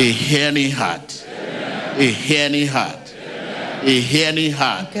 Amen. A hearing heart. Amen. A hearing heart. Amen. A hearing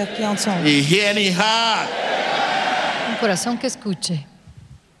heart. A hearing heart. Un corazón que escuche.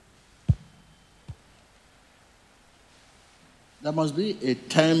 There must be a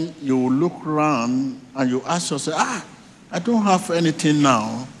time you will look around and you ask yourself, I don't have anything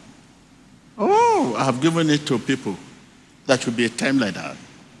now. Oh, I have given it to people. There should be a time like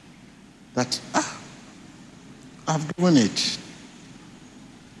that. I've given it.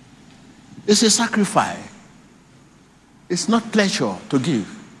 It's a sacrifice. It's not pleasure to give.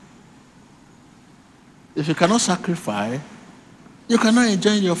 If you cannot sacrifice, you cannot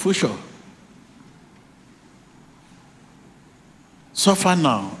enjoy your future. Suffer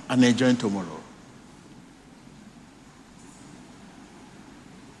now and enjoy tomorrow.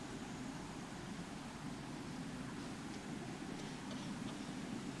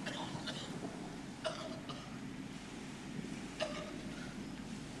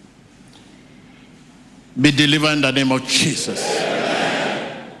 Be delivered in the name of Jesus.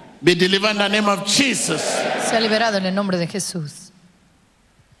 Be delivered in the name of Jesus. Sea liberado en el nombre de Jesús.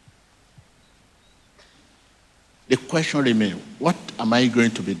 The question remains, what am I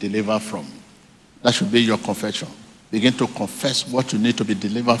going to be delivered from? That should be your confession. Begin to confess what you need to be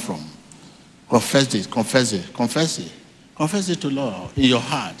delivered from. Confess it, confess it, confess it. Confess it to Lord in your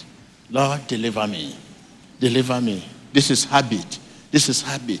heart. Lord, deliver me. Deliver me. This is habit. This is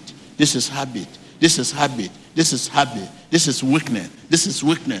habit. This is habit. This is habit. This is habit. This is weakness. This is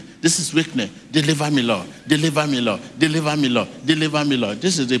weakness. This is weakness. Deliver me, Lord. Deliver me, Lord. Deliver me, Lord. Deliver me, Lord.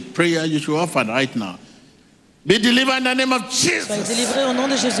 This is the prayer you should offer right now. Be delivered in the name of Soyez Jesus. délivrés au nom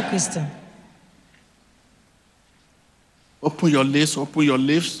de Jésus-Christ. Open your lips. Open your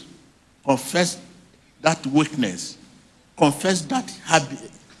lips. Confess that weakness. Confess that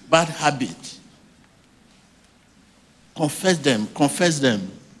habit, bad habit. Confess them. Confess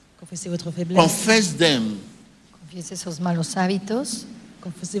them. Confessez votre faiblesse. Confess them. Confiese esos malos hábitos.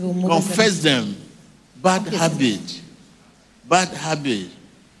 Confessez vos mauvaises Confess habitudes. them. Bad habit. Bad habit.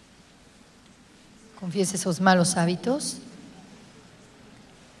 Confiese esos malos hábitos.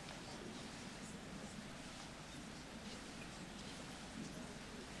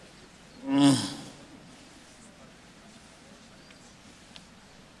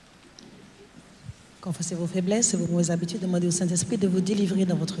 Confessez vos faiblesses et vos mauvaises habitudes. Demandez au Saint-Esprit de vous délivrer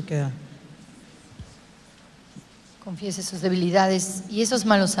dans votre cœur. Confiese sus debilidades y esos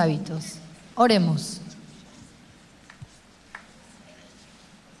malos hábitos. Oremos.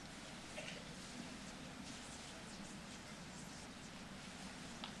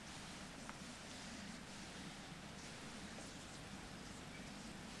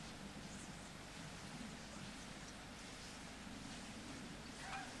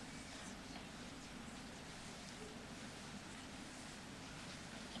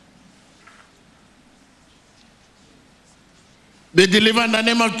 Be delivered in the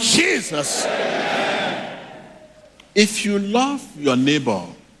name of Jesus. If you love your neighbor,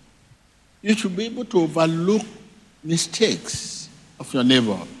 you should be able to overlook mistakes of your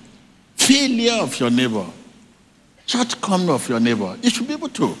neighbor, failure of your neighbor, shortcoming of your neighbor. You should be able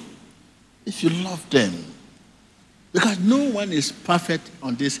to, if you love them. Because no one is perfect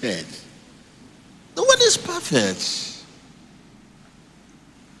on this earth. No one is perfect.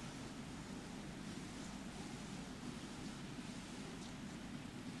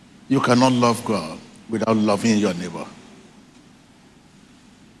 You cannot love God without loving your neighbor.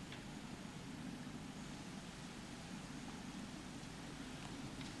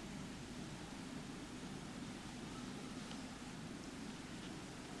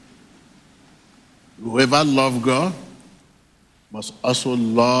 Whoever loves God must also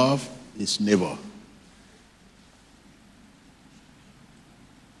love his neighbor.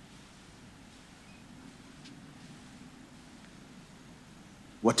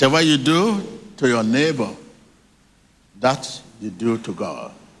 Whatever you do to your neighbor, that you do to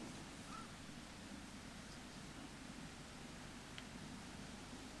God.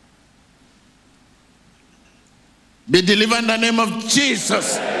 Be delivered in the name of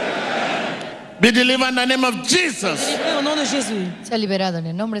Jesus. Be delivered in the name of Jesus. Délivrés au nom de Jésus. Sea liberado en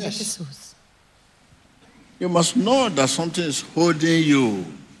el nombre de Jesús. You must know that something is holding you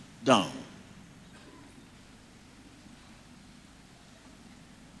down.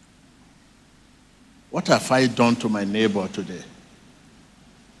 What have I done to my neighbor today?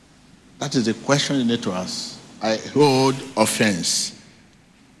 That is the question you need to ask. I hold offense,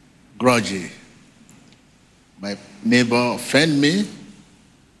 grudgy. My neighbor offend me,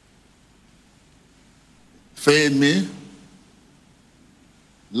 fail me,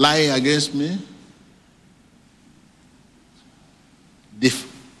 lie against me,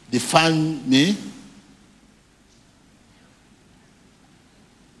 defame me.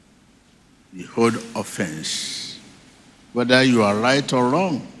 You hold offense, whether you are right or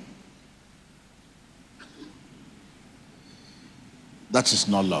wrong. That is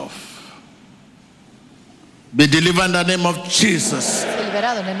not love. Be delivered in the name of Jesus. Sea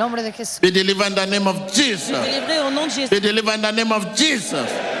liberado en el nombre de Jesús. Be delivered in the name of Jesus. Délivrés au nom de Jésus. Be delivered in the name of Jesus.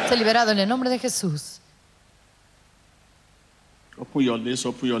 Sea liberado en el nombre de Jesús. Open your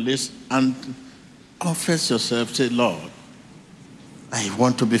lips, and confess yourself. Say, Lord, I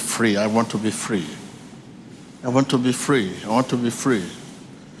want to be free. I want to be free. I want to be free. I want to be free.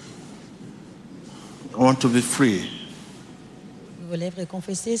 I want to be free. Vos lèvres et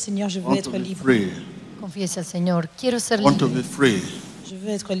confessez, Seigneur, je I veux want être to be libre. free. Confiese al Señor. Quiero ser I want to be libre. free. Je veux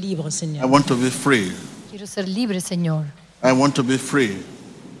être libre, I Seigneur. want to be free. Quiero ser libre, Señor. I want to be free.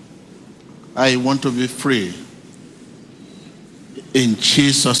 I want to be free. In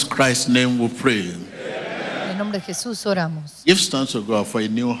Jesus Christ's name we pray. En el nombre de Jesús oramos. Give thanks to God for a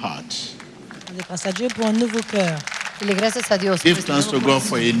new heart. Rendez grâce à Dieu pour un nouveau cœur. Dile gracias a Dios. por Give este thanks to nuevo God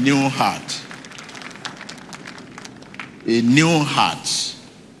for a new heart. A new heart.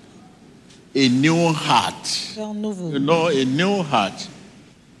 A new heart. Cœur nouveau. You know, a new heart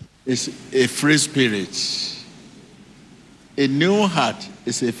is a free spirit. A new heart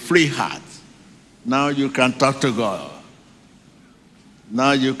is a free heart. Now you can talk to God.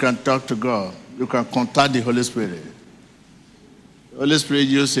 Now you can talk to God. you can contact the Holy Spirit. The Holy Spirit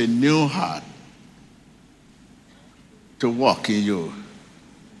uses a new heart to walk in you,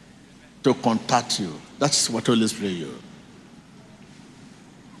 to contact you. That's what Holy Spirit uses.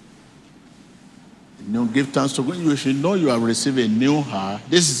 You give thanks to God. You should know you have received a new heart.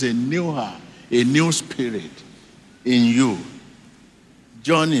 This is a new heart, a new spirit in you.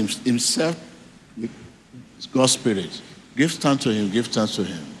 John himself, God's spirit. Give thanks to him, give thanks to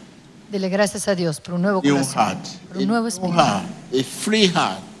him. Dele gracias a Dios por un nuevo New corazón, heart, por un nuevo espíritu. a free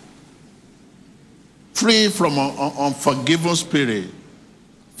heart, free from an unforgiving spirit,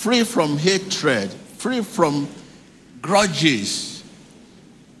 free from hatred, free from grudges,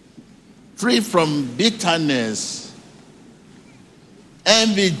 free from bitterness,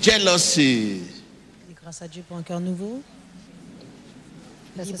 envy, jealousy. Grâce à Dieu pour un cœur nouveau.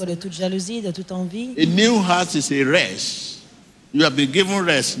 Libre de toute jalousie, de toute envie. A new heart is a rest. You have been given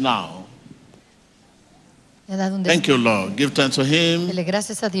rest now. Thank you, Lord. Give thanks to him. Dele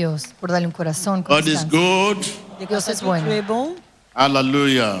gracias a Dios por darle un corazón God is good. Dios es bueno. Tu es bon.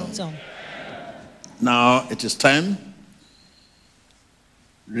 Hallelujah. Now it is time.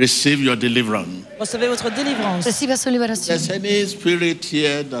 Receive your deliverance. Recevez votre délivrance. Reciba su liberación. There's any spirit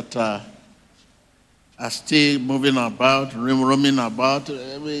here that are still moving about, roaming about,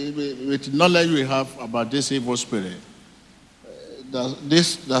 with knowledge we have about this evil spirit.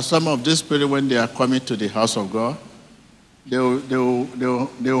 There's some of this spirit, when they are coming to the house of God, they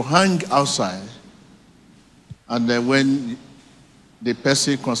will hang outside, and then when the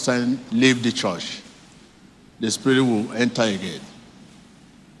person concerned leave the church, the spirit will enter again.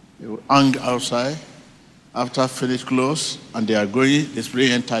 They will hang outside. After finish close, and they are going, the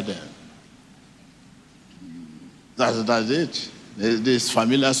spirit enter them. That's it. This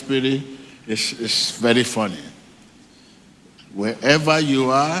familiar spirit is very funny. Wherever you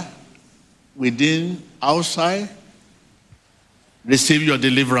are, within, outside, receive your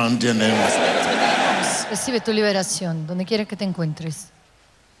deliverance in the name of Jesus. Recibe tu liberación, donde quiera que te encuentres.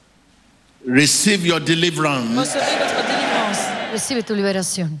 Receive your deliverance. Recevez votre délivrance. Recibe tu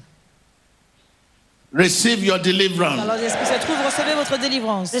liberación. Receive your deliverance. Alors l'esprit se trouve, recevez votre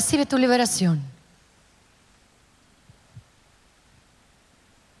délivrance. Recibe tu liberación.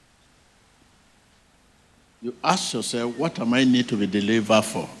 You ask yourself, what am I need to be delivered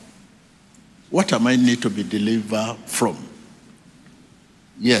for? What am I need to be delivered from?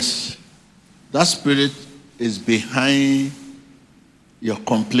 Yes, that spirit is behind your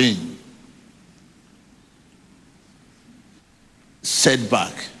complaint,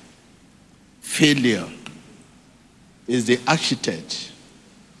 setback, failure, is the architect.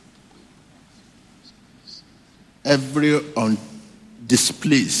 Every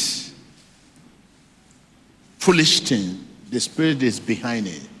displeased, foolish thing, the spirit is behind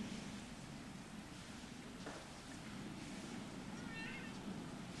it.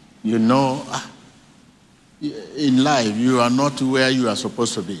 You know, in life, you are not where you are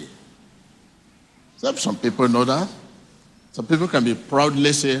supposed to be. Some people know that. Some people can be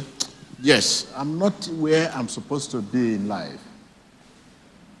proudly say, yes, I'm not where I'm supposed to be in life.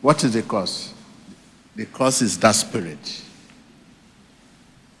 What is the cause? The cause is that spirit.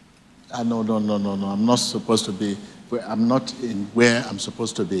 No, I'm not supposed to be, I'm not in where I'm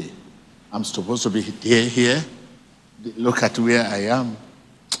supposed to be. I'm supposed to be here. Look at where I am.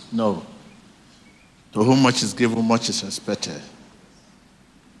 No. To whom much is given, much is expected.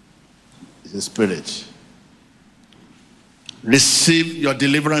 It's the spirit. Receive your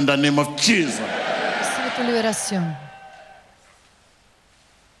deliverance in the name of Jesus. Recibe tu liberación.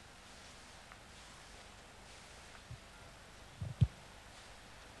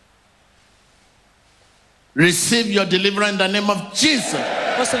 Receive your deliverance in the name of Jesus.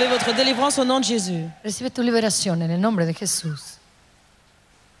 Recevez votre délivrance au nom de Jésus. Recibe tu liberación en el nombre de Jesús.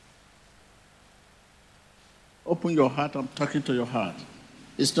 Open your heart. I'm talking to your heart.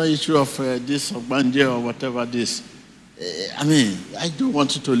 It's not issue of this or Banje or whatever this. I don't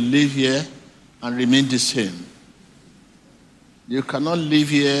want you to live here and remain the same. You cannot live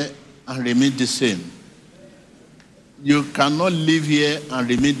here and remain the same. You cannot live here and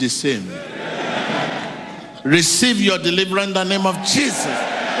remain the same. Receive your deliverance in the name of Jesus.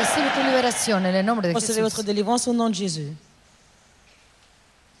 Recibe tu liberación en el nombre de Recevez votre Jesús. délivrance au nom de Jésus.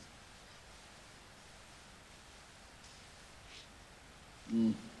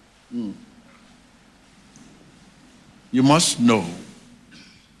 You must know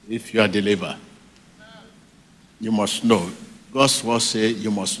if you are delivered. You must know. God's word says you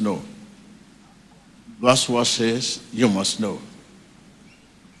must know. God's word says you must know.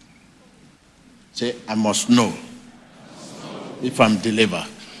 Say, I must know if I'm delivered.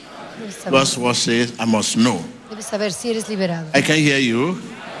 God's word says, I must know. Debes saber si eres liberado. I can hear you.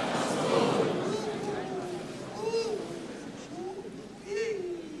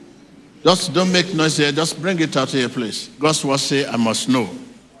 Just don't make noise here. Just bring it out here, please. God's word says, I must know.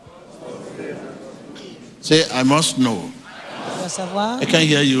 Say, I must know. Je dois savoir. I can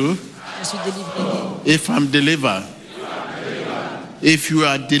hear you. Je suis délivré. If I'm delivered. If you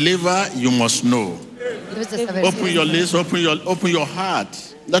are delivered, you must know. Debes de saber si Open eres your liberado. lips, open your heart.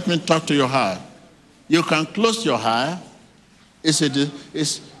 Let me talk to your heart. You can close your heart. It's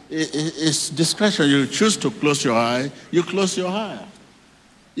discretion. You choose to close your eye, you close your heart.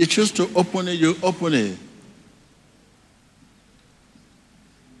 You choose to open it, you open it.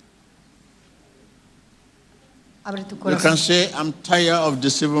 Abre tu You can corazón. say, I'm tired of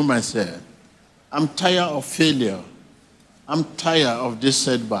deceiving myself. I'm tired of failure. I'm tired of this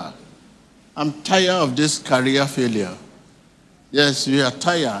setback. I'm tired of this career failure. Yes, you are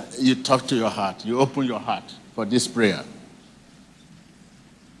tired. You talk to your heart. You open your heart for this prayer.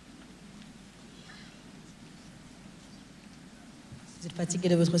 Vous êtes fatigué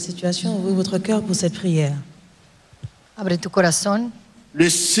de votre situation, ouvrez votre cœur pour cette prière. Abre tu corazón.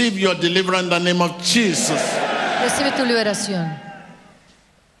 Receive your deliverance in the name of Jesus. Recibe tu liberación.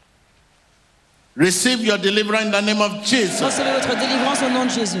 Receive your deliverance in the name of Jesus. Recevez votre délivrance au nom de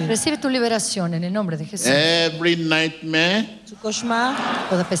Jésus. Recibe tu liberación en el nombre de Jesús. Every nightmare Tout cauchemar,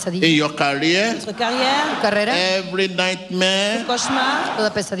 Toda in pesadilla. your career, votre carrière, Tu carrera. every nightmare cauchemar, Toda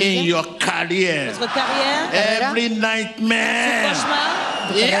in pesadilla. your career, votre carrière, every nightmare.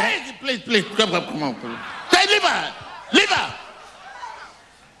 cauchemar, Yes, please, come on. Say, leave her.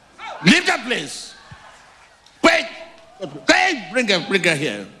 Leave that place. Wait. Hey, bring her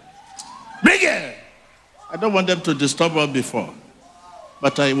here. Bring her. I don't want them to disturb us before,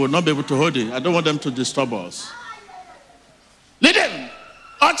 but I will not be able to hold it. I don't want them to disturb us. Lead them.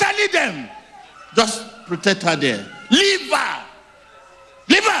 Utter lead them. Just protect her there. Leave her.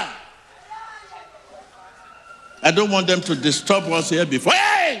 I don't want them to disturb us here before.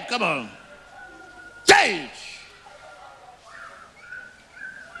 Hey, come on. Change.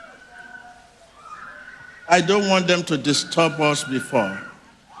 I don't want them to disturb us before.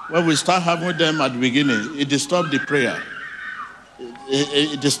 When we start having them at the beginning, it disturbs the prayer.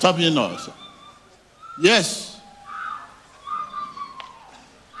 It disturbing us. Yes.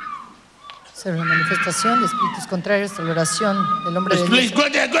 Sobre la manifestación de espíritus contrarios a la oración del hombre de Please Dios. go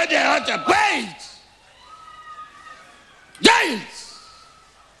there, Hunter. Wait. Yes.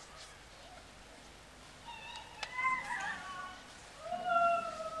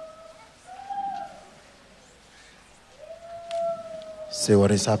 See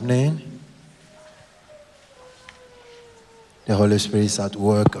what is happening? The Holy Spirit is at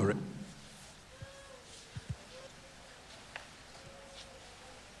work.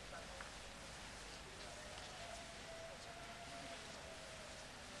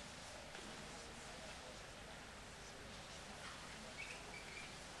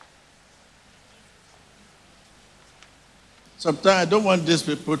 Sometimes I don't want these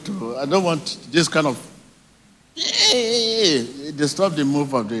people to, I don't want this kind of, it disturbs the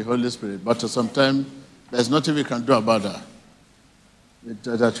move of the Holy Spirit. But sometimes there's nothing we can do about that.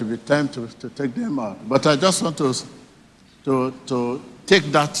 There should be time to take them out. But I just want to take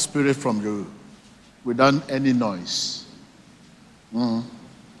that spirit from you without any noise.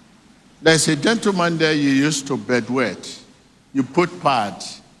 There's a gentleman there you used to bedwet. You put pad.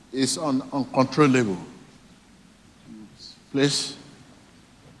 It's uncontrollable. Please.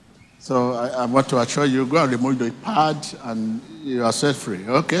 So I want to assure you, go and remove the pad and you are set free,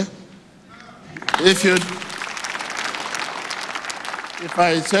 okay? If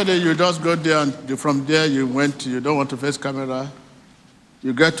I said that you just go there and from there you don't want to face camera,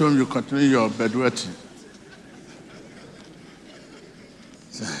 you get home, you continue your bedwetting.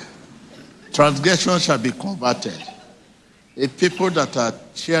 Transgression shall be converted. If people that are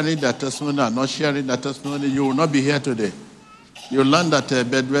sharing their testimony are not sharing their testimony, you will not be here today. You learn that a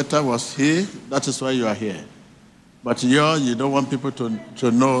bedwetter was here, that is why you are here. But you don't want people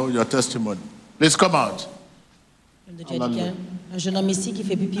to know your testimony. Please come out. On a déjà dit qu'un jeune homme ici qui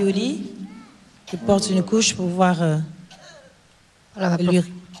fait pipi au lit, qui porte une couche pour voir lui.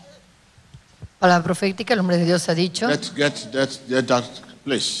 Palabra profética, el hombre de Dios ha dicho. Let's get that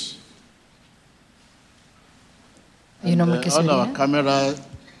place. Hay un hombre que se All our orina. camera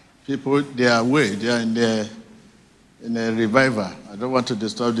people, they are away. They are in a revival. I don't want to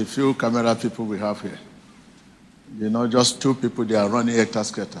disturb the few camera people we have here. Just 2 people, they are running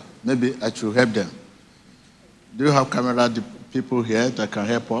hectare-scatter. Maybe I should help them. Do you have camera people here that can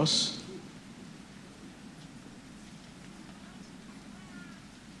help us?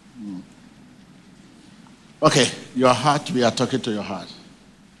 Okay, your heart, we are talking to your heart.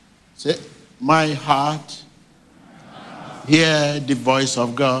 Say, my heart, hear the voice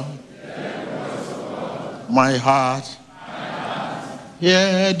of God. My heart,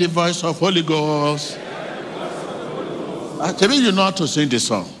 hear the voice of Holy Ghost. Tell me you know how to sing this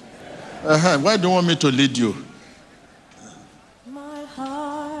song. Why do you want me to lead you? My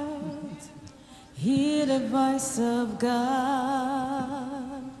heart, hear the voice of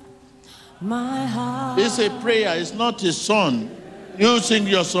God. My heart. It's a prayer, it's not a song. You sing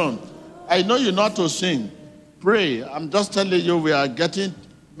your song. I know you know how to sing. Pray. I'm just telling you we are getting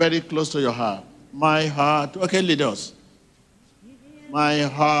very close to your heart. My heart. Okay, lead us. My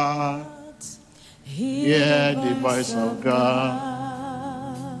heart, hear the voice of God.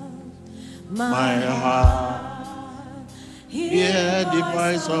 My heart, hear the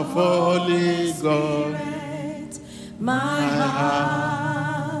voice of Holy God. My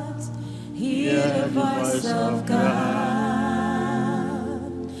heart, hear the voice of God.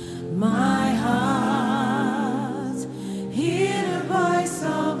 My heart, hear the voice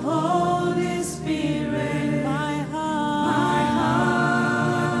of Holy Spirit. My heart,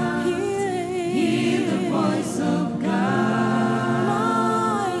 hear the voice of God.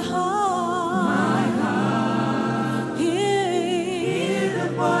 My heart, hear the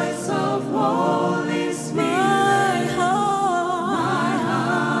voice of Holy Spirit. My heart,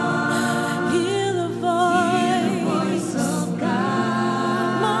 hear the voice of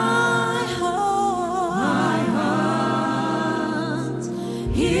God. My heart,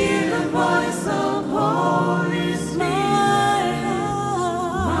 hear the voice of Holy Spirit.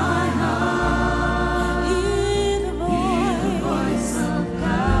 My heart, hear the voice of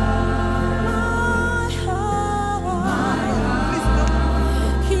God. My heart,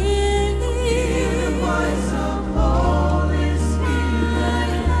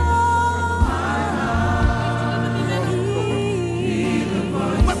 hear the voice of Holy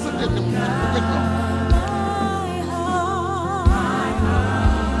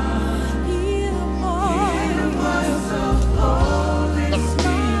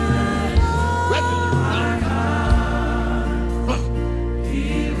Spirit. My heart,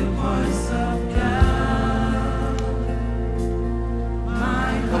 hear the voice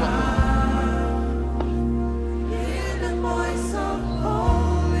of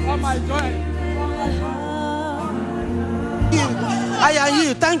I am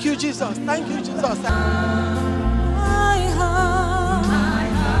healed. Thank you, Jesus. Thank you, Jesus. my heart,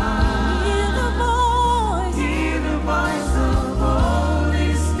 hear the voice of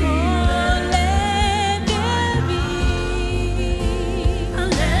Holy Spirit. Let there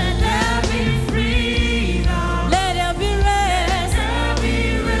be freedom. Let there be rest.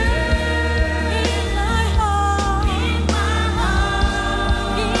 In my heart, in my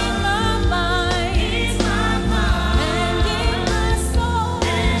mind,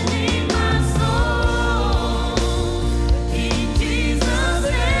 and in my soul. In Jesus'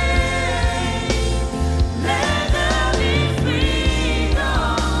 name, let there be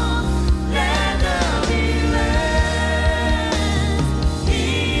freedom. Let there be rest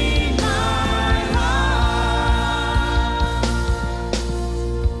in my heart.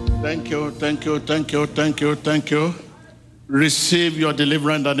 Thank you, thank you, thank you, thank you, thank you. Receive your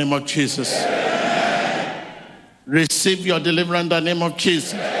deliverance in the name of Jesus. Receive your deliverance in the name of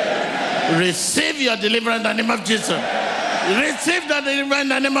Jesus. Receive your deliverance in the name of Jesus. Receive the deliverance in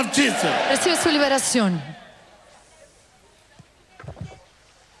the name of Jesus. Recibe su liberación.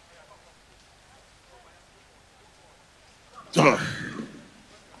 So,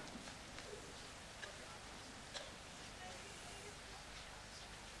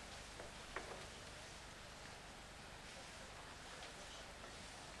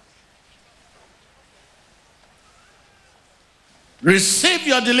 receive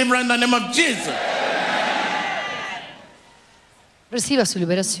your deliverance in the name of Jesus. Reciba su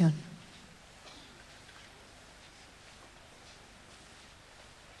liberación.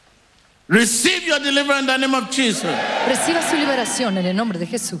 Receive your deliverance in the name of Jesus. Reciba su liberación en el nombre de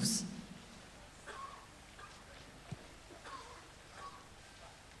Jesús.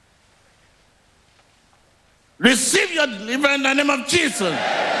 Receive your deliverance in the name of Jesus.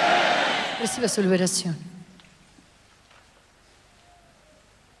 Reciba su liberación.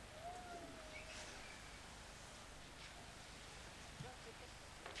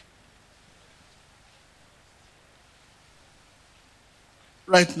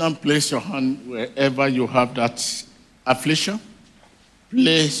 Right now, place your hand wherever you have that affliction.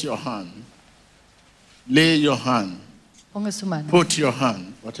 Place your hand. Lay your hand. Ponga su mano. Put your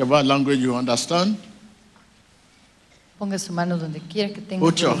hand. Whatever language you understand. Ponga su mano donde quiera que tenga.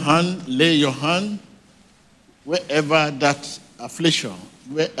 Put your hand. Lay your hand. wherever that affliction,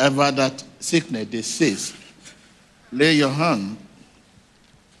 wherever that sickness they cease, lay your hand.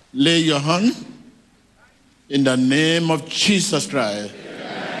 Lay your hand in the name of Jesus Christ.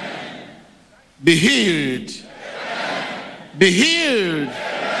 Amen. Be healed. Amen. Be healed.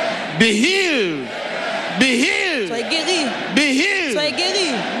 Amen. Be healed. Amen. Be healed. Soyez guéri. Be healed. Soyez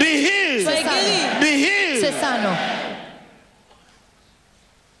guéri. Be healed. Soyez guéri. Be healed. Sé sano.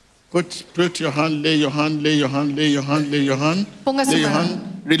 Put your hand, lay your hand, lay your hand, lay your hand, lay your hand. Ponga su lay your mano.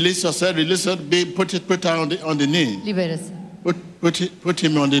 hand. Release yourself, release it. Put her on the knee. Libérese. Put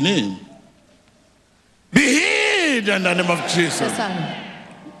him on the knee. Be healed in the name of Jesus. Sé sano.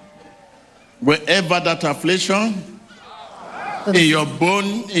 Wherever that affliction, in your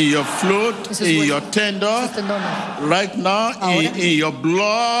bone, in your fluid, in your tendon, right now, in your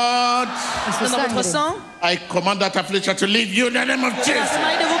blood, Dans votre sang, I command that affliction to leave you in the name of Jesus.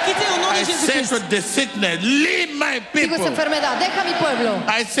 de vous quitter au nom I de say Jésus-Christ. to the sickness, leave my Digo esa people. enfermedad, deja mi pueblo.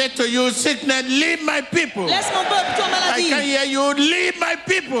 I say to you, sickness, leave my people. Laisse mon peuple, toi I maladie. can hear you, leave my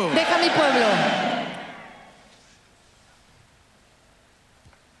people. Deja mi pueblo.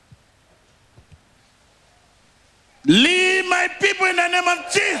 Leave my people in the name of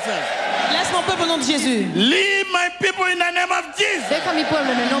Jesus. Laisse mon peuple au nom de Jésus. Leave my people in the name of Jesus. Deja mi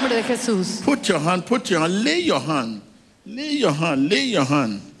pueblo en el nombre de Jesús. Put your hand, lay your hand. Lay your hand, lay your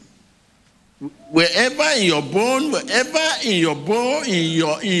hand. Wherever in your bone, wherever in your bone, in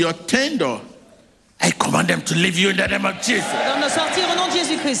your tendon, I command them to leave you in the name of Jesus. Donne-le sortir au nom de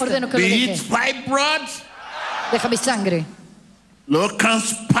Jésus-Christ. Ordeno que lo Be it deje. fibroids, Deja mi sangre. local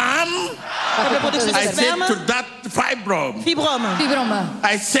spam. I say Sperme. to that fibroid. Fibrome. Fibroma.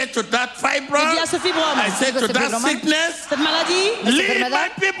 I say to that Eh fibroid. bien, ce fibrome. I say to that Fibroma. sickness, Cette maladie, leave my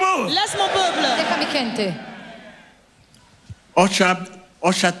people. laisse mon peuple. Deja mi gente.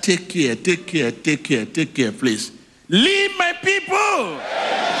 Usher, take care, please. Leave my people.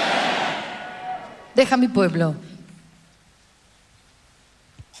 Deja mi pueblo.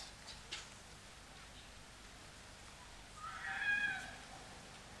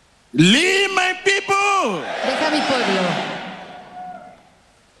 Leave my people. Deja mi pueblo.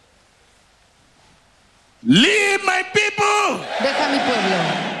 Leave my people. Deja mi pueblo.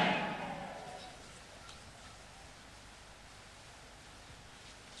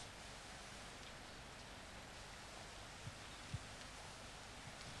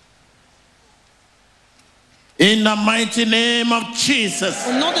 In the mighty name of Jesus.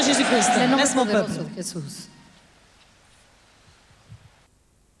 Au nom de Jésus-Christ. En el nombre Laisse mon poderoso peuple. de Jesús.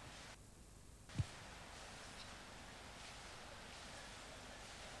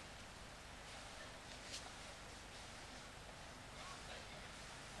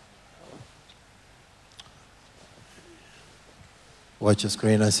 Watch your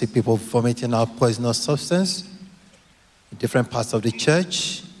screen and see people vomiting out poisonous substance in different parts of the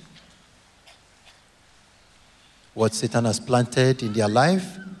church. What Satan has planted in their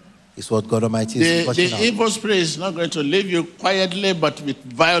life is what God Almighty is The flushing out. evil spirit is not going to leave you quietly, but with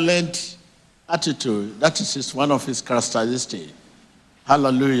violent attitude. That is one of his characteristics.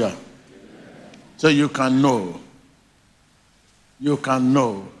 Hallelujah. So you can know. You can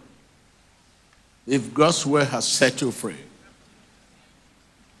know if God's word has set you free.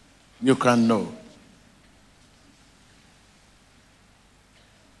 You can know.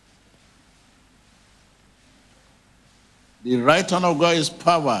 The right hand of God is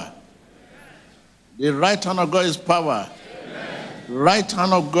power. The right hand of God is power. Right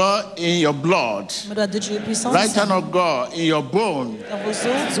hand of God in your blood. Le doigt de Dieu est puissant. Right hand of God in your bone. Dans vos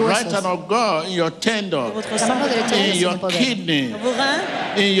os, Right hand of God in your dans tendon. votre La sang, mano derecha de In Dios your tiene poder. kidney. dans vos reins,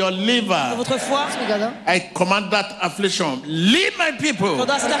 In your dans liver. votre foie. Hígado. I command that affliction. Leave my people.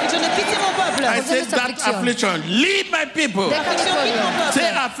 Pendant cette affliction de quitter mon peuple. I say esta that afflicción. affliction. Leave my people. Deja mi Affliction, quitte mon pueblo. peuple.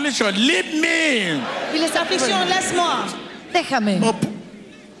 Say affliction. Leave me. Dile esa Affliction, afflicción. laisse-moi. Déjame.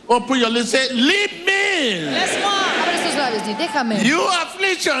 Open your lips. Say, leave me. Laisse-moi. Abre sus labios y déjame. You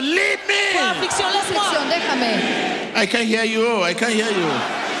affliction. Leave Toi, me. affliction, laisse-moi. Afflicción, déjame. I can't hear you. I can't hear you.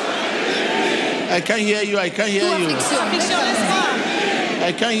 I can't hear you. I can't Tu hear you. aflicción, Affliction, déjame. laisse-moi.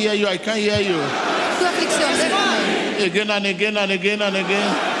 I can't hear you. I can't hear you. Tu aflicción, déjame. Again and again and again and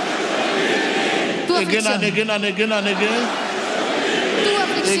again. Tu Again and aflicción. again and again and again. Tu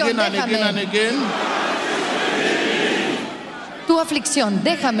aflicción, Again and again and déjame. again. Tu aflicción,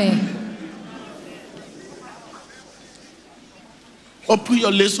 déjame. Open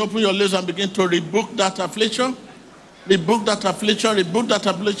your lips and begin to rebuke that affliction. Rebuke that affliction. Rebuke that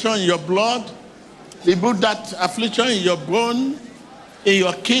affliction in your blood. Rebuke that affliction in your bone, in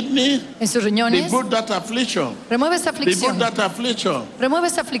your kidney. En sus riñones. Rebuke that affliction. Remueve esa Rebuke aflicción. that affliction. Remueve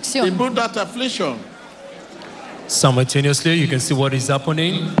esa aflicción. Rebuke that affliction. Simultaneously, you can see what is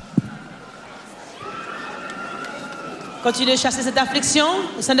happening. Continuez de chasser cette affliction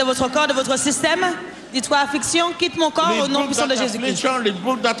au sein de votre corps, de votre système. Dites-toi, affliction, quitte mon corps au nom Rebuke puissant de that Jésus-Christ. affliction,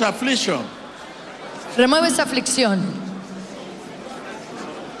 rebuke that affliction. Remueve esa aflicción.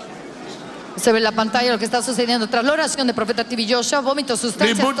 Se ve en la pantalla lo que está sucediendo tras la oración del profeta TV Joshua, vómito,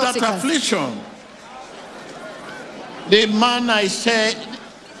 sustancias Rebuke that tóxicas. affliction. The man I said,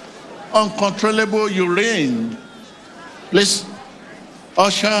 uncontrollable urine. Please,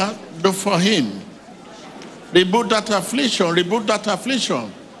 usher, do for him. Rebuke that affliction, rebuke that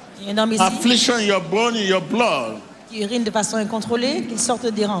affliction. Il y a une homme ici Affliction in your bone, in your blood. qui urine de façon incontrôlée, qu'il sorte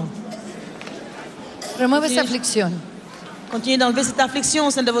des rangs. Remueve esa aflicción. Continuez d'enlever cette affliction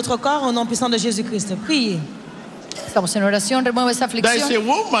au sein de votre corps au nom puissant de Jésus-Christ. Priez. Estamos en oración, remueve esa There is a aflicción.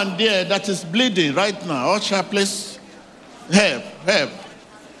 woman there that is bleeding right now. Usher, please, help, help.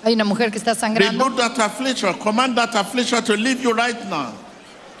 Hay una mujer que está sangrando. Rebuke that affliction. Command that affliction to leave you right now.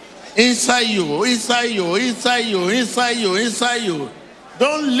 Inside you, inside you, inside you, inside you, inside you.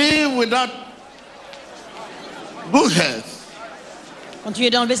 Don't live without good health.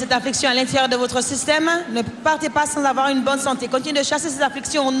 Continuez d'enlever cette affliction à l'intérieur de votre système. Ne partez pas sans avoir une bonne santé. Continuez de chasser cette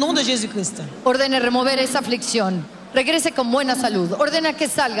affliction au nom de Jésus-Christ. Ordene remover esa aflicción. Regrese con buena salud. Ordena que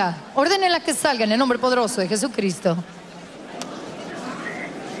salga. Ordénela que salga en el nombre poderoso de Jesucristo.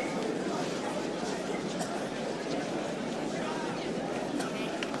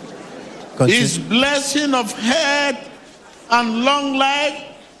 His blessing of health and long life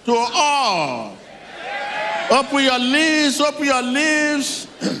to all. Open your lips, open your lips.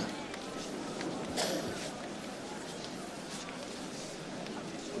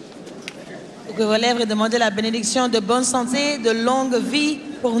 Ouvrez vos lèvres et demandez la bénédiction de bonne santé, de longue vie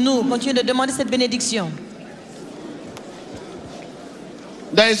pour nous. Continuez de demander cette bénédiction.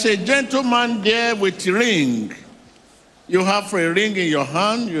 There is a gentleman there with a ring. You have a ring in your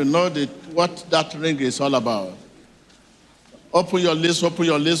hand, you know what that ring is all about. Open your lips, open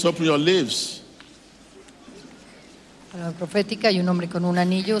your lips, open your lips. Para la profética hay un hombre con un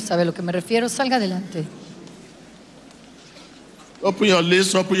anillo, ¿sabe a lo que me refiero? Salga adelante. Open your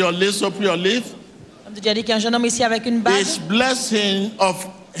lips, open your lips, open your lips. Comme tu as dit qu'il y a un jeune homme ici avec une bague. This blessing of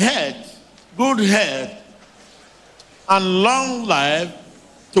health, good health, and long life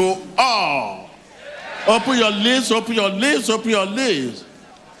to all. Open your lips, open your lips, open your lips.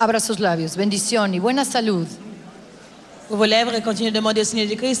 Abra sus labios, bendición y buena salud. Ouvrez vos lèvres et continuez de demander au Seigneur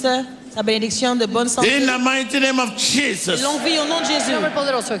de Christ sa bénédiction de bonne santé. In the mighty name of Et Jesus. longue vie au nom de En el Jésus. nombre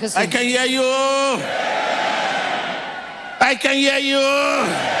poderoso de Jesús. I can hear you. I can hear you.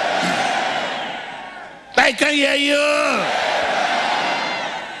 I can hear you.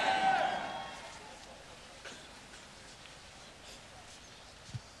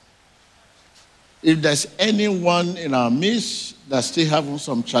 If there's anyone in our midst that still having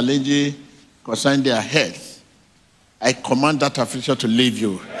some challenges concerning their health, I command that affliction to leave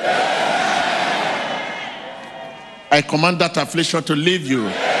you. I command that affliction to leave you.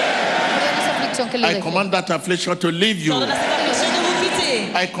 Ordena esa aflicción que le I deje. command that affliction to leave you. Ordonne à cette affliction de vous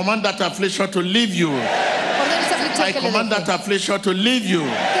quitter. I command that affliction to leave you. Ordena esa aflicción I que le command deje. that affliction to leave you. Que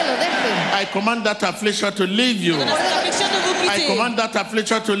lo deje. I command that affliction to leave you. Ordonne à cette affliction de vous I quitter. command that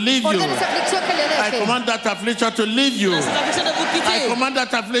affliction to leave you. Ordena esa aflicción que le I deje. command that affliction to leave you. Ordonne à cette affliction de vous I quitter. command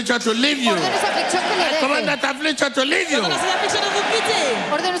that affliction to leave you. Ordena esa aflicción que le I command deje. that affliction to leave you. Ordonne à cette affliction de vous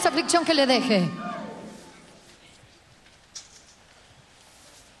quitter. Ordena esa aflicción que le deje.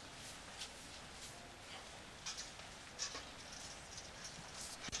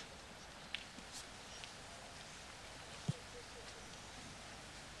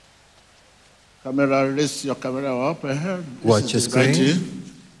 Camera, raise your camera up ahead. Watch your screen. You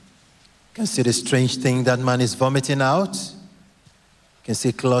You can see the strange thing that man is vomiting out. You can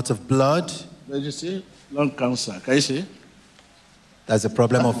see clots of blood. Did you see? Lung cancer. Can you see? That's a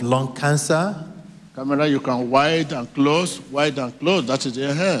problem of lung cancer. Camera, you can wide and close, wide and close. That is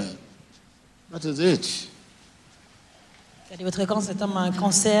your hair. That is it. Regardez votre écran, cet homme a un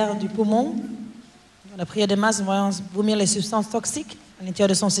cancer du poumon. Dans la prière de masse, nous voyons vomir les substances toxiques à l'intérieur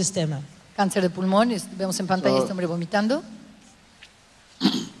de son système. Cáncer de pulmón, vemos en pantalla este hombre vomitando.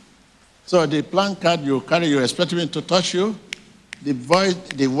 So the placard you carry, you expect me to touch you.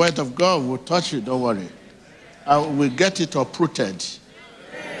 The word of God will touch you. Don't worry. I will get it uprooted.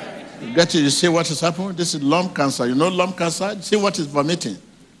 You get it. You see what is happening? This is lung cancer. You know lung cancer? See what is vomiting.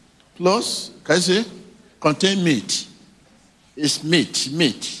 Close. Can you see? Contain meat. It's meat.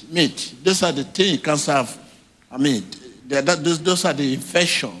 These are the things cancer have. I mean, those are the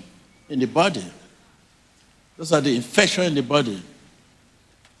infection in the body. Those are the infection in the body.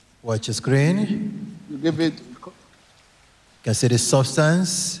 Watch your screen. You give it, You can see the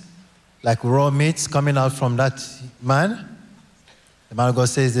substance, like raw meats coming out from that man. The man of God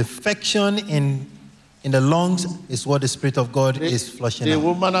says the infection in the lungs is what the Spirit of God is flushing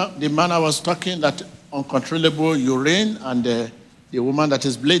out. The man I was talking, that uncontrollable urine, and the woman that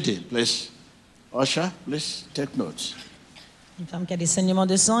is bleeding. Please, Usher, please take notes. Une femme qui a des saignements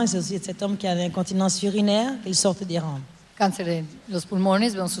de sang et c'est aussi cet homme qui a l'incontinence urinaire, qu'il sorte des rampes. Cáncer de los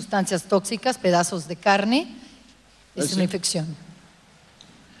pulmones, veo sustancias tóxicas, pedazos de carne. Es una infección.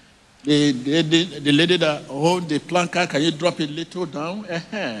 The lady that hold the planka, can you drop it a little down?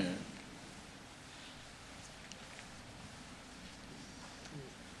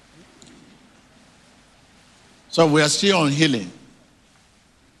 So we are still on healing.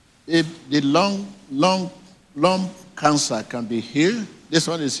 If the lung cancer can be healed, this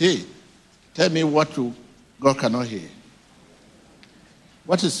one is healed. Tell me what God cannot heal.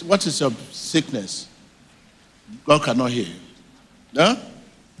 What is your sickness? God cannot heal. Huh?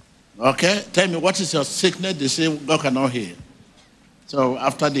 Okay, tell me what is your sickness? They say God cannot heal. So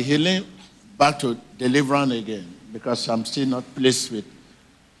after the healing, back to deliverance again, because I'm still not pleased with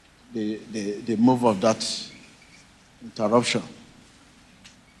the move of that interruption.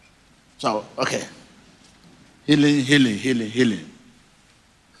 So, okay. Healing.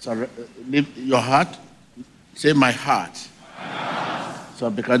 So lift your heart. Say my heart. So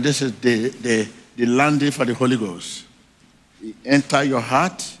because this is the landing for the Holy Ghost. You enter your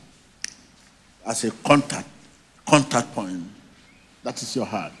heart as a contact point. That is your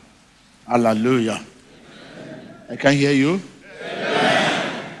heart. Hallelujah. Amen. I can hear you.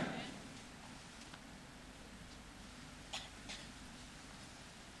 Amen.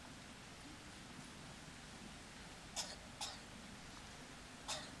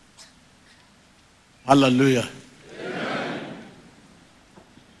 Hallelujah. Amen.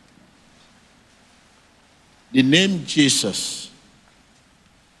 The name Jesus,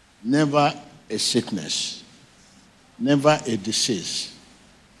 never a sickness, never a disease.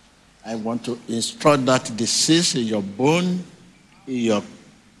 I want to instruct that disease in your bone, in your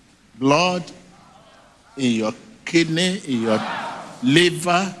blood, in your kidney, in your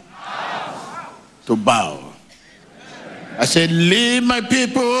liver, to bow. I said, leave my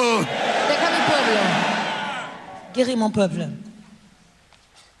people. Deja mi pueblo. Guéris mon peuple.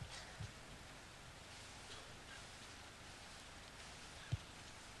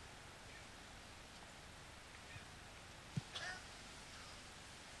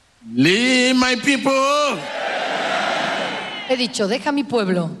 Leave my people. He dicho, deja mi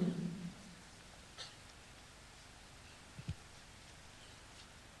pueblo.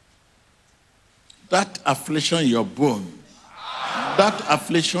 That affliction in your bone, that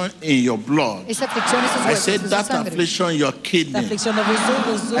affliction in your blood. Esa aflicción, esos I huesos, said esa that sangre. affliction in your La kidney. affliction de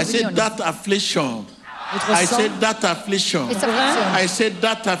vos os, I said that affliction. votre I sang, said that affliction. Esa aflicción. I said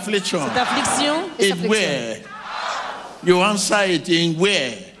that affliction. cette affliction, In where? You answer it in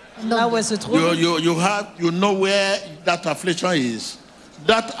where? là où elle se trouve, You know where that affliction is.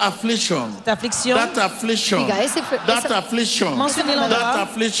 That affliction. cette affliction, That affliction. Diga, That affliction. mentionnez That l'endroit,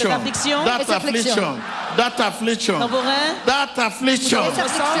 affliction. cette affliction, That Esa affliction. affliction. That affliction. dans vos reins, That affliction. Esa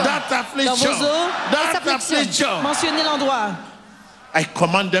affliction. That affliction. Dans vos os. That Esa affliction. affliction. mentionnez l'endroit. I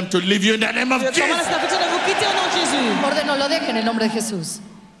command them to leave you in the name of Je commande Jesus. cette affliction de vous quitter au nom de Jésus. Ordeno, lo deje en el nombre de Jesús.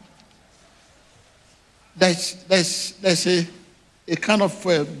 There's a kind of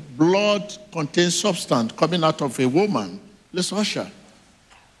blood-contained substance coming out of a woman. Let's usher.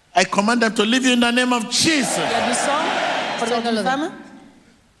 I command them to leave you in the name of Jesus. Il y a du sang, sort d'une femme.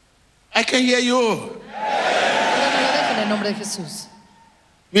 I can hear you. Ordeno, lo deje en el nombre de Jesús.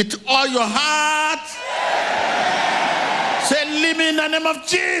 With all your heart, say, leave me in the name of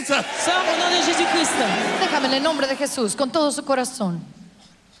Jesus. Sors au nom de Jésus-Christ. Déjame en el nombre de Jesús, con todo su corazón.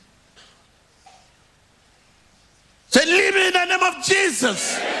 Say, leave me in the name of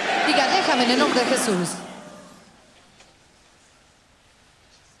Jesus. Diga, déjame en el nombre de Jesús.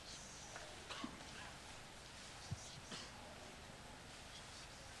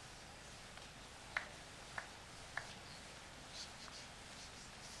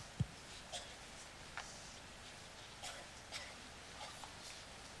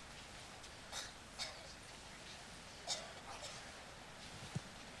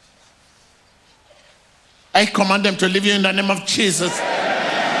 I command them to leave you in the name of Jesus.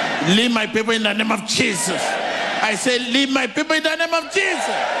 Leave my people in the name of Jesus. I say, leave my people in the name of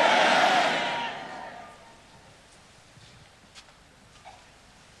Jesus.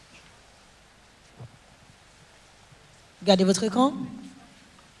 Gardez votre écran.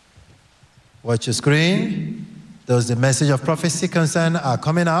 Watch your screen. Those the message of prophecy concern are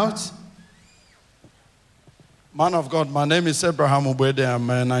coming out. Man of God, my name is Abraham Ubede. I'm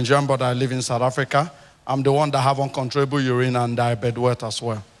a Nigerian, but I live in South Africa. I'm the one that have uncontrollable urine and bedwet as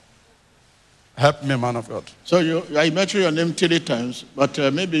well. Help me, man of God. So I mentioned your name 3 times, but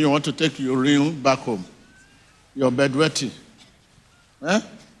maybe you want to take urine back home. You're bedwetting.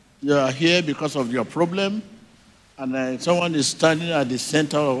 You are here because of your problem, and someone is standing at the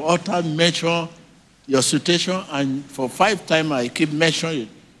center of altar, mention your situation, and for 5 times I keep mentioning it.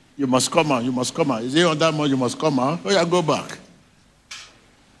 You must come out, you must come out. Is it on that one? You must come out? Oh, yeah, go back.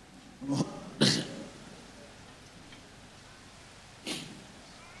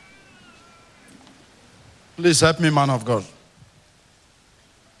 Please help me, man of God.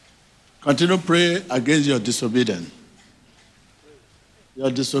 Continue to pray against your disobedience.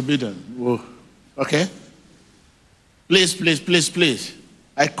 Your disobedience. Whoa. Okay? Please, please, please, please.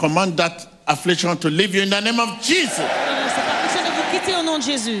 I command that affliction to leave you in the name of Jesus.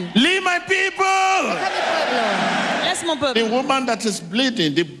 Leave my people. Laisse mon peuple. The woman that is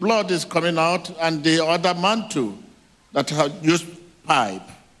bleeding, the blood is coming out, and the other man too, that has used pipe.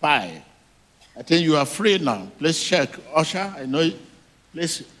 I think you are free now. Please check. Usher, I know.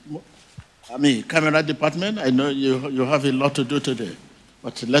 Please, camera department, I know you have a lot to do today.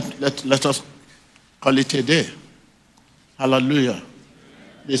 But let us call it a day. Hallelujah.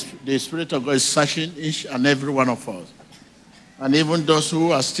 The Spirit of God is searching each and every one of us. And even those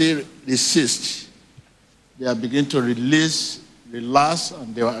who are still deceased, they are beginning to relax,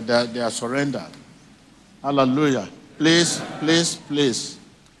 and they are surrendered. Hallelujah. Please, please, please.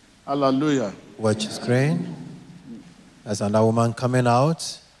 Hallelujah. Watch the screen. There's another woman coming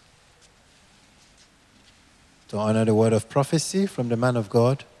out to honor the word of prophecy from the man of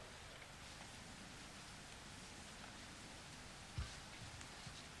God.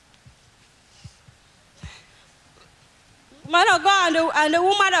 Man of God, and the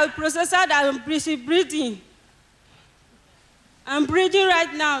woman that will process that I'm breathing. I'm breathing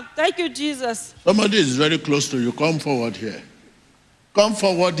right now. Thank you, Jesus. Somebody is very close to you. Come forward here. Come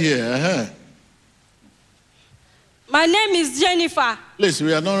forward here. My name is Jennifer. Please,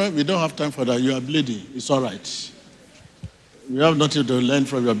 we don't have time for that. You are bleeding. It's all right. We have nothing to learn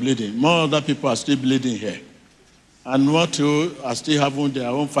from your bleeding. More other people are still bleeding here. And more too are still having their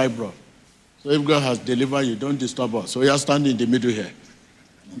own fibro. So if God has delivered you, don't disturb us. So you are standing in the middle here.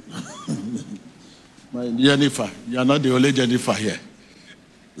 My Jennifer, you are not the only Jennifer here.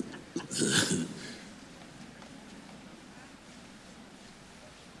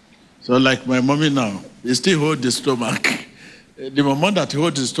 So like my mommy now, he still holds the stomach. The moment that he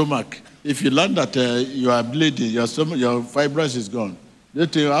holds the stomach, if you learn that you are bleeding, your fibrous is gone,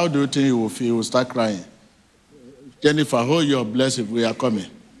 how do you think you will feel? You will start crying. Jennifer, hold your blessing, we are coming.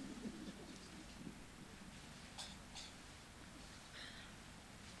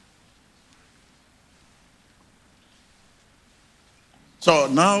 So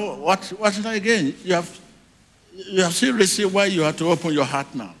now, what should I again? You have still received why you have to open your heart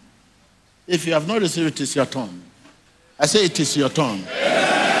now. If you have not received it, is your turn. I say it is your turn.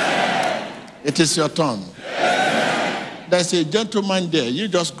 It is your turn. There's a gentleman there. You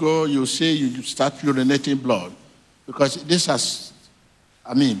just go, you say you start urinating blood. Because this has,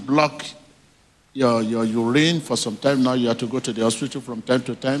 blocked your urine for some time now. You have to go to the hospital from time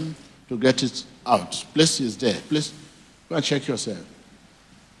to time to get it out. Place is there. Please go and check yourself.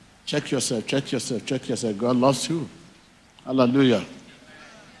 Check yourself, check yourself, check yourself. God loves you. Hallelujah.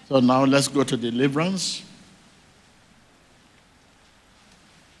 So now let's go to deliverance.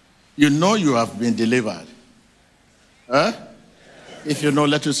 You know you have been delivered. If you know,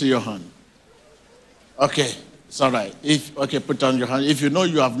 let us see your hand. Okay, it's all right. Put down your hand. If you know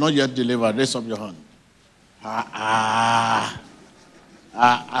you have not yet delivered, raise up your hand.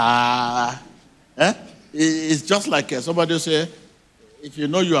 It's just like somebody say, if you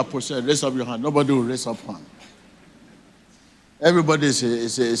know you are possessed, raise up your hand. Nobody will raise up hand. Everybody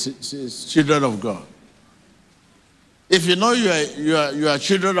is children of God. If you know you are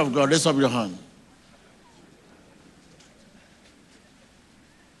children of God, raise up your hand.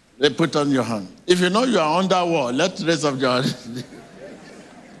 They put on your hand. If you know you are under war, let's raise up your hand.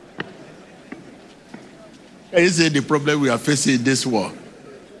 Can you see the problem we are facing in this war?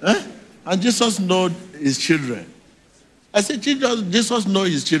 And Jesus knows his children. I said, Jesus knows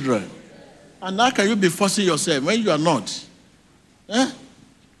his children. And how can you be forcing yourself when you are not?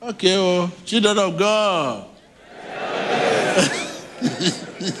 Okay, children of God.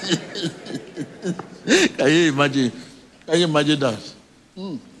 Can you imagine? Can you imagine that?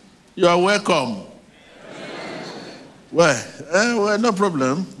 You are welcome. Well, no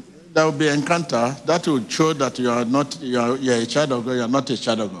problem. There will be encounter. That will show that you are a child of God, you are not a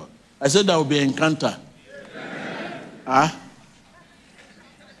child of God. I said there will be encounter. Huh?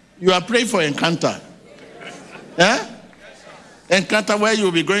 You are praying for encounter. Eh? Encounter where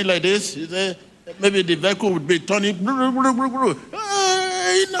you'll be going like this. You say, maybe the vehicle would be turning. Hey, no,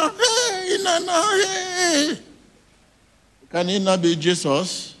 hey, no, no, hey. Can it not be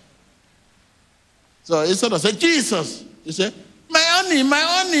Jesus? So instead of saying, Jesus, you say, my honey, my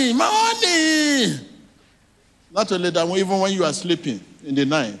honey, my honey. Not only that, even when you are sleeping in the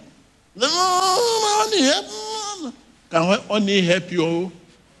night. My honey, help. Can honey help you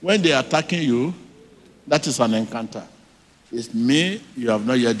when they are attacking you? That is an encounter. It's me you have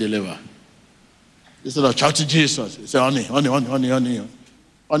not yet delivered. Instead of shouting Jesus, you say, honey, honey, honey, honey, honey.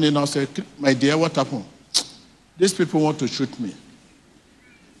 Honey now say, my dear, what happened? These people want to shoot me.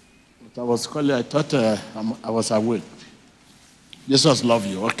 But I was calling, I thought I was awake. Jesus love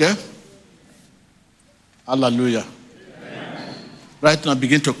you, okay? Hallelujah. Amen. Right now,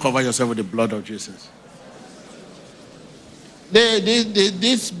 begin to cover yourself with the blood of Jesus.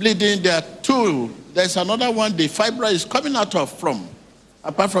 This bleeding, there are two. There's another one, the fibroid is coming out of from,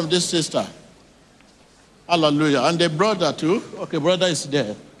 apart from this sister. Hallelujah. And the brother too. Okay, brother is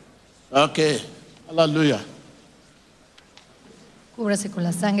there. Okay. Hallelujah. Cúbrase con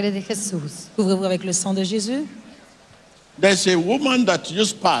la sangre de Jesús. Couvrez-vous avec le sang de Jésus. There's a woman that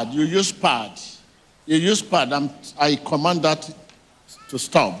used pad. You use pad. You use pad. I command that to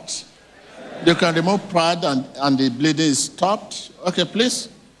stop. You can remove pad and the bleeding is stopped. Okay, please.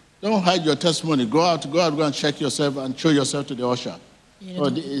 Don't hide your testimony. Go out, go and check yourself and show yourself to the usher. So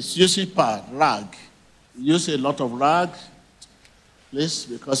it's using pad, rag. Use a lot of rag, please,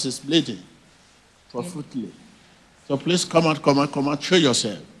 because it's bleeding profusely. So please come out, show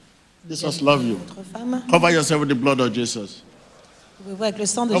yourself. Jesus love you. Cover yourself with the blood of Jesus.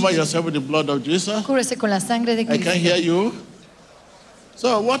 Cover yourself with the blood of Jesus. Cúbrese con la sangre de I Cristo. can hear you.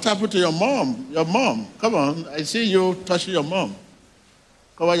 So what happened to your mom? Your mom. Come on. I see you touching your mom.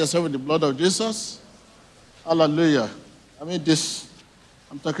 Cover yourself with the blood of Jesus. Hallelujah.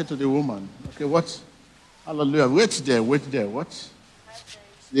 I'm talking to the woman. Okay, what? Hallelujah. Wait there. What?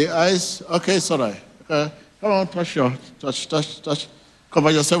 The eyes. Okay, it's all right. Okay. Come on, touch. Cover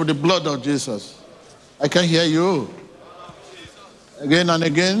yourself with the blood of Jesus. I can hear you. Again and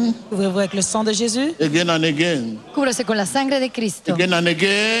again. Couvrez-vous avec le sang de Jésus. Again and again. Cúbrase con la sangre de Cristo. Again and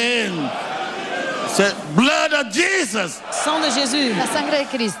again. Say, blood of Jesus. Sang de Jésus. La sangre de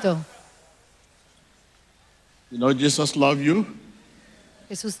Cristo. You know Jesus love you.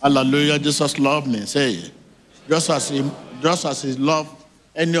 Jesús. Hallelujah. Jesus loved me. Say it. Just as he loved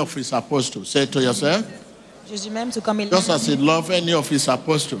any of his apostles. Say it to yourself. Jésus même, tout comme il Just as he loved any of his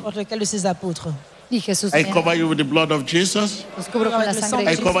apostles. pour lequel de ses apôtres. Y Jesús. I cover you with the blood of Jesus. Os cubro con la sangre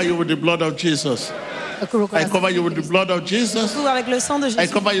de I Cristo. cover you with the blood of Jesus. Os cubro con I la cover sangre you de with the Cristo. blood of Jesus. Couvre avec le sang de I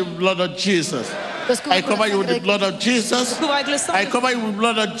Jésus. cover you with the blood of Jesus. Os cubro I con la cover you with sangre the de blood of Jesus. Couvre avec le sang I de cover you with the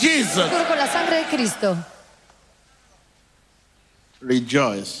blood of Jesus. Cubro con la sangre de Cristo.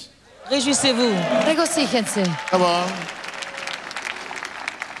 Rejoice. Réjouissez-vous. Regocíjense. Come on.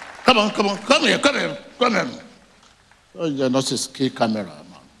 Come here. Oh, you're not a ski camera, man.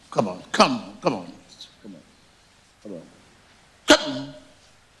 Come on.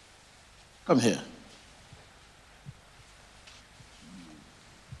 Come here.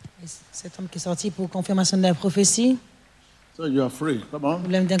 Cet homme qui est sorti pour confirmation de la prophétie, So you are free. Come on.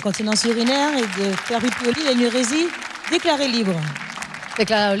 problème d'incontinence urinaire et de péripolie et d'énurésie, déclaré libre.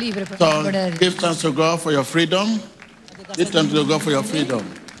 Declarado libre por la So gloria de Dios. give thanks to God for your freedom. Give thanks to God for your freedom.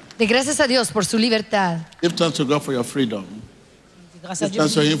 De gracias a Dios por su libertad. Give thanks to God for your freedom. Grâce à Give Dieu.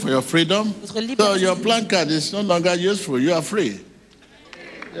 thanks to Him for your freedom. Votre So liberté. your plan card is no longer useful. You are free.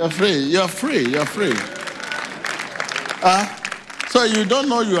 You're free. So you don't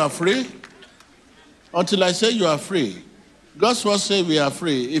know you are free until I say you are free. God's word say we are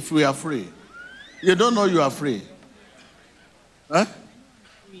free if we are free. You don't know you are free. Huh?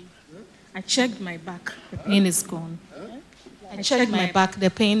 I checked my back. The pain is gone. I checked my back. The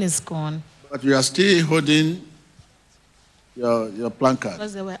pain is gone. But you are still holding your plan card.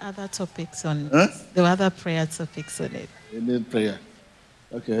 Because there were other topics on it. Huh? There were other prayer topics on it. You need prayer.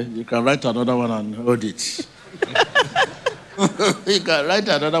 Okay, you can write another one and hold it. You can write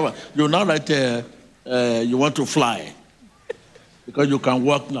another one. You now write you want to fly. Because you can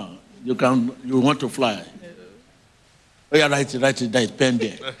walk now. You want to fly. Oh yeah, write it there, pen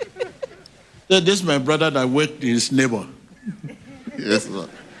there. So this is my brother that worked his neighbor. Yes, Lord.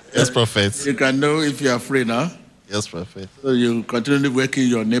 Yes, prophet. You can know if you are free now. Yes, prophet. So you continue waking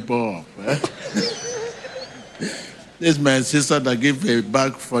your neighbor up. Eh? This is my sister that gave a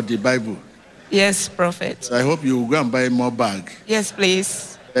bag for the Bible. Yes, prophet. So I hope you will go and buy more bag. Yes,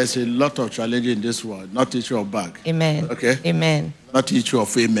 please. There's a lot of challenge in this world, not issue of bag. Amen. Okay? Amen. Not issue of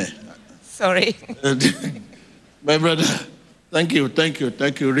female. Sorry. My brother, thank you.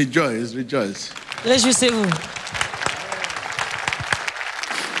 Rejoice. Réjouissez-vous.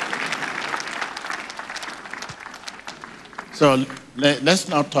 So let's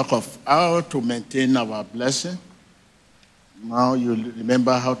now talk of how to maintain our blessing. Now you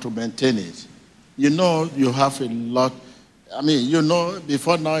remember how to maintain it. You know you have a lot. I mean, you know,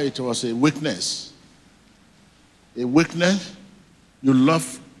 before now it was a weakness. A weakness. You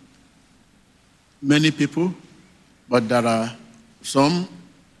love many people, but there are some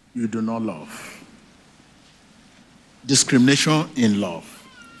you do not love. Discrimination in love.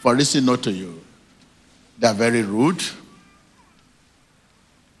 For listening not to you, they are very rude.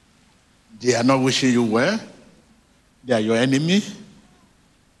 They are not wishing you well. They are your enemy.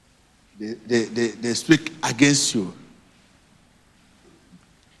 They speak against you.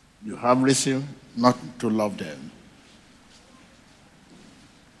 You have reason not to love them.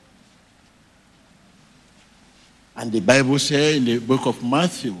 And the Bible says in the book of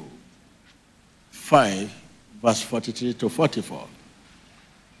Matthew 5, verse 43 to 44,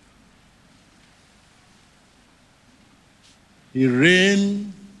 He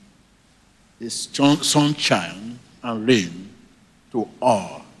rained his sunshine and rain to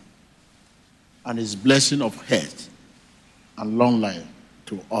all, and his blessing of health and long life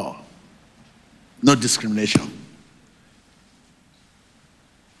to all. No discrimination.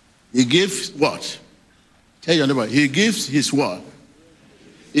 He gives what? Tell your neighbor, he gives his what?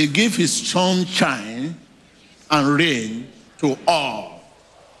 He gives his sunshine and rain to all.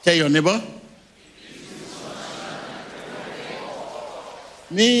 Tell your neighbor.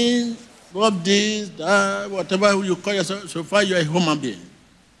 Means what this, that, whatever you call yourself, so far you're a human being.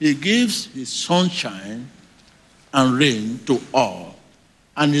 He gives his sunshine and rain to all,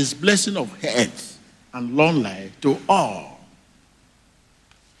 and his blessing of health and long life to all.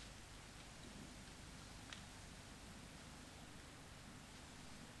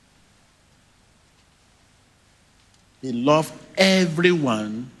 He loved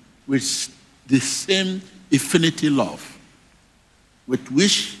everyone with the same infinity love with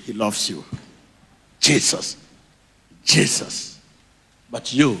which he loves you. Jesus.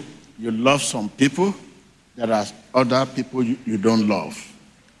 But you love some people, there are other people you don't love.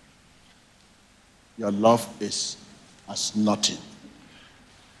 Your love is as nothing.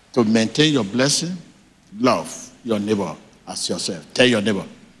 To maintain your blessing, love your neighbor as yourself. Tell your neighbor.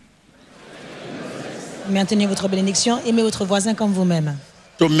 Maintenez votre bénédiction, aimez votre voisin comme vous-même.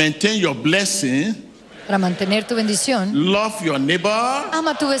 To maintain your blessing, para mantener tu bendición, love your neighbor,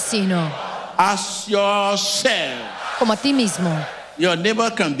 ama a tu vecino as yourself. Como a ti mismo. Your neighbor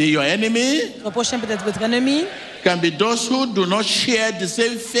can be your enemy. Votre prochain peut être votre ennemi. Can be those who do not share the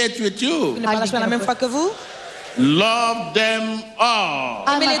same faith with you. Qui ne partagent pas la même foi que vous. Love them all.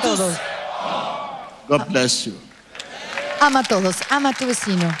 Ama a todos. God bless you. Ama a todos, ama a tu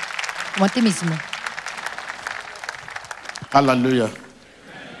vecino, como a ti mismo. Hallelujah.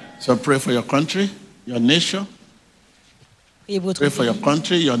 So pray for your country, your nation. Pray for your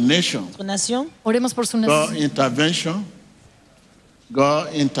country, your nation. Votre nation. Oremos por su nación. God intervention.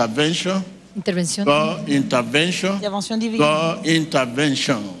 God intervention. Intervención. God intervention. Intervention divine. God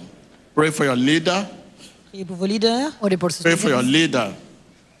intervention. Pray for your leader. Priez pour vos leaders. Ore por sus Pray for your leader.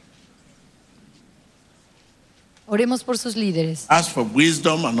 Oremos por sus líderes. Ask for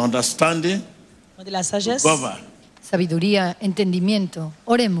wisdom and understanding. De la sagesse. Govern. Sabiduría, entendimiento.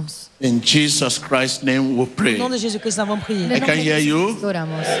 Oremos. In Jesus Christ's name we pray. Au nom de Jésus-Christ, nous avons prié. I can hear you.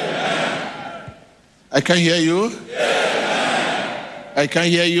 Oramos. I can hear you. I can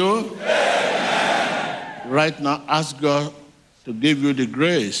hear you. Right now, ask God to give you the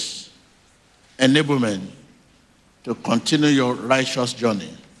grace, enablement to continue your righteous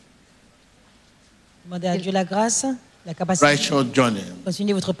journey. Demandez à Dieu la grâce, la capacité Righteous journey. de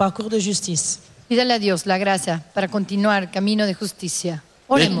continuer votre parcours de justice. Pídale a Dios la gracia para continuar camino de justicia.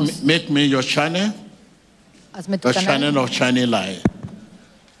 Oremos. Make me your channel, Hazme tu your channel canal of shining light.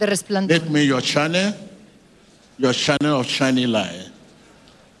 de resplandor. Make me your channel of shining light.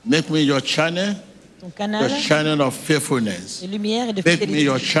 Make me your channel, Ton canal your channel of faithfulness. de lumière et de Make me fidélité.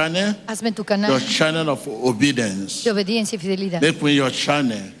 your channel, Hazme tu your canal channel of obedience. de obediencia y fidelidad. Make me your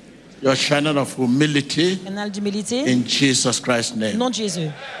channel of humility Canal d'humilité. in Jesus Christ's Au name. nom de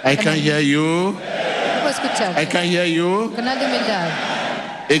Jésus. I can hear you. No puedo escuchar. I can hear you Canal de humildad.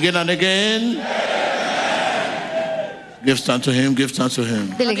 again and again. Give thanks to him, give thanks to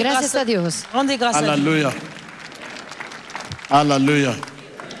him. Dele gracias a Dios. Rendez grâce à Dieu. Hallelujah. Hallelujah.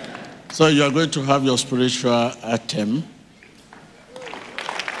 So you are going to have your spiritual item.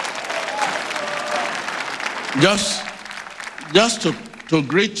 Just to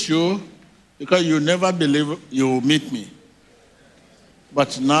greet you, because you never believe you will meet me.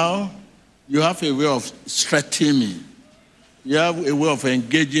 But now you have a way of stretching me. You have a way of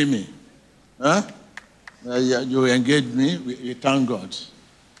engaging me. Huh? You engage me, we thank God.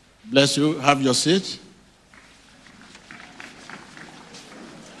 Bless you. Have your seat.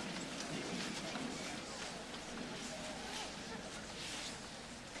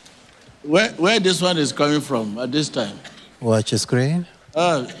 Where this one is coming from at this time? Watch your screen.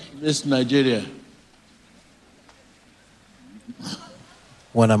 This Nigeria.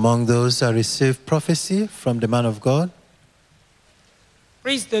 One among those that received prophecy from the man of God.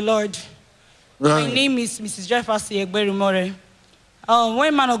 Praise the Lord. My name is Mrs. Jefferson Egberumore.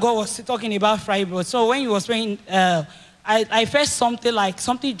 When man of God was talking about fibroid, so when he was praying, I felt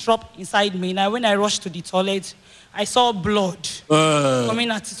something dropped inside me. And when I rushed to the toilet, I saw blood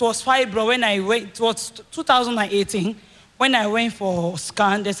coming out. It was fibroid. When I went, it was 2018. When I went for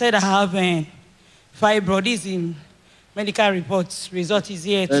scan, they said I have fibroid. This is in medical reports. Result is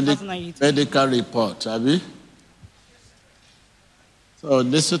here, 2018. Medical report, have you? So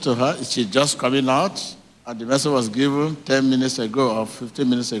listen to her. She's just coming out, and the message was given 10 minutes ago or 15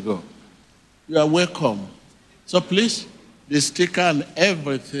 minutes ago. You are welcome. So please, the sticker and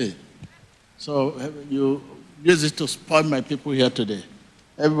everything. So you use it to spoil my people here today.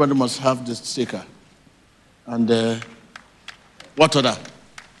 Everybody must have this sticker. And what other?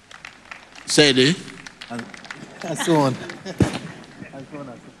 Say it. And so on.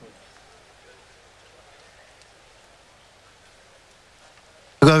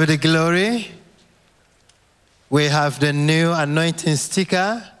 God be the glory. We have the new anointing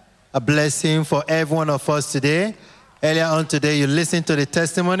sticker, a blessing for every one of us today. Earlier on today, you listened to the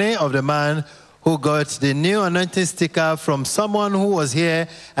testimony of the man who got the new anointing sticker from someone who was here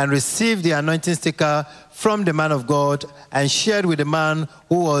and received the anointing sticker from the man of God and shared with the man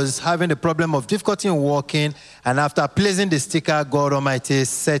who was having the problem of difficulty in walking, and after placing the sticker, God Almighty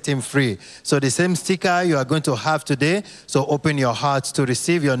set him free. So the same sticker you are going to have today, so open your heart to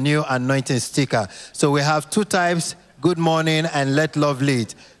receive your new anointing sticker. So we have two types, good morning and let love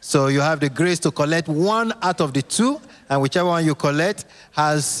lead. So you have the grace to collect one out of the two, and whichever one you collect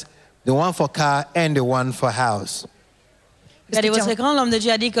has the one for car and the one for house. Regardez votre écran, l'homme de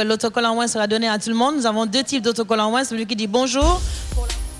Dieu a dit que l'autocollant en moins sera donné à tout le monde. Nous avons deux types d'autocollants en moins. Celui qui dit bonjour.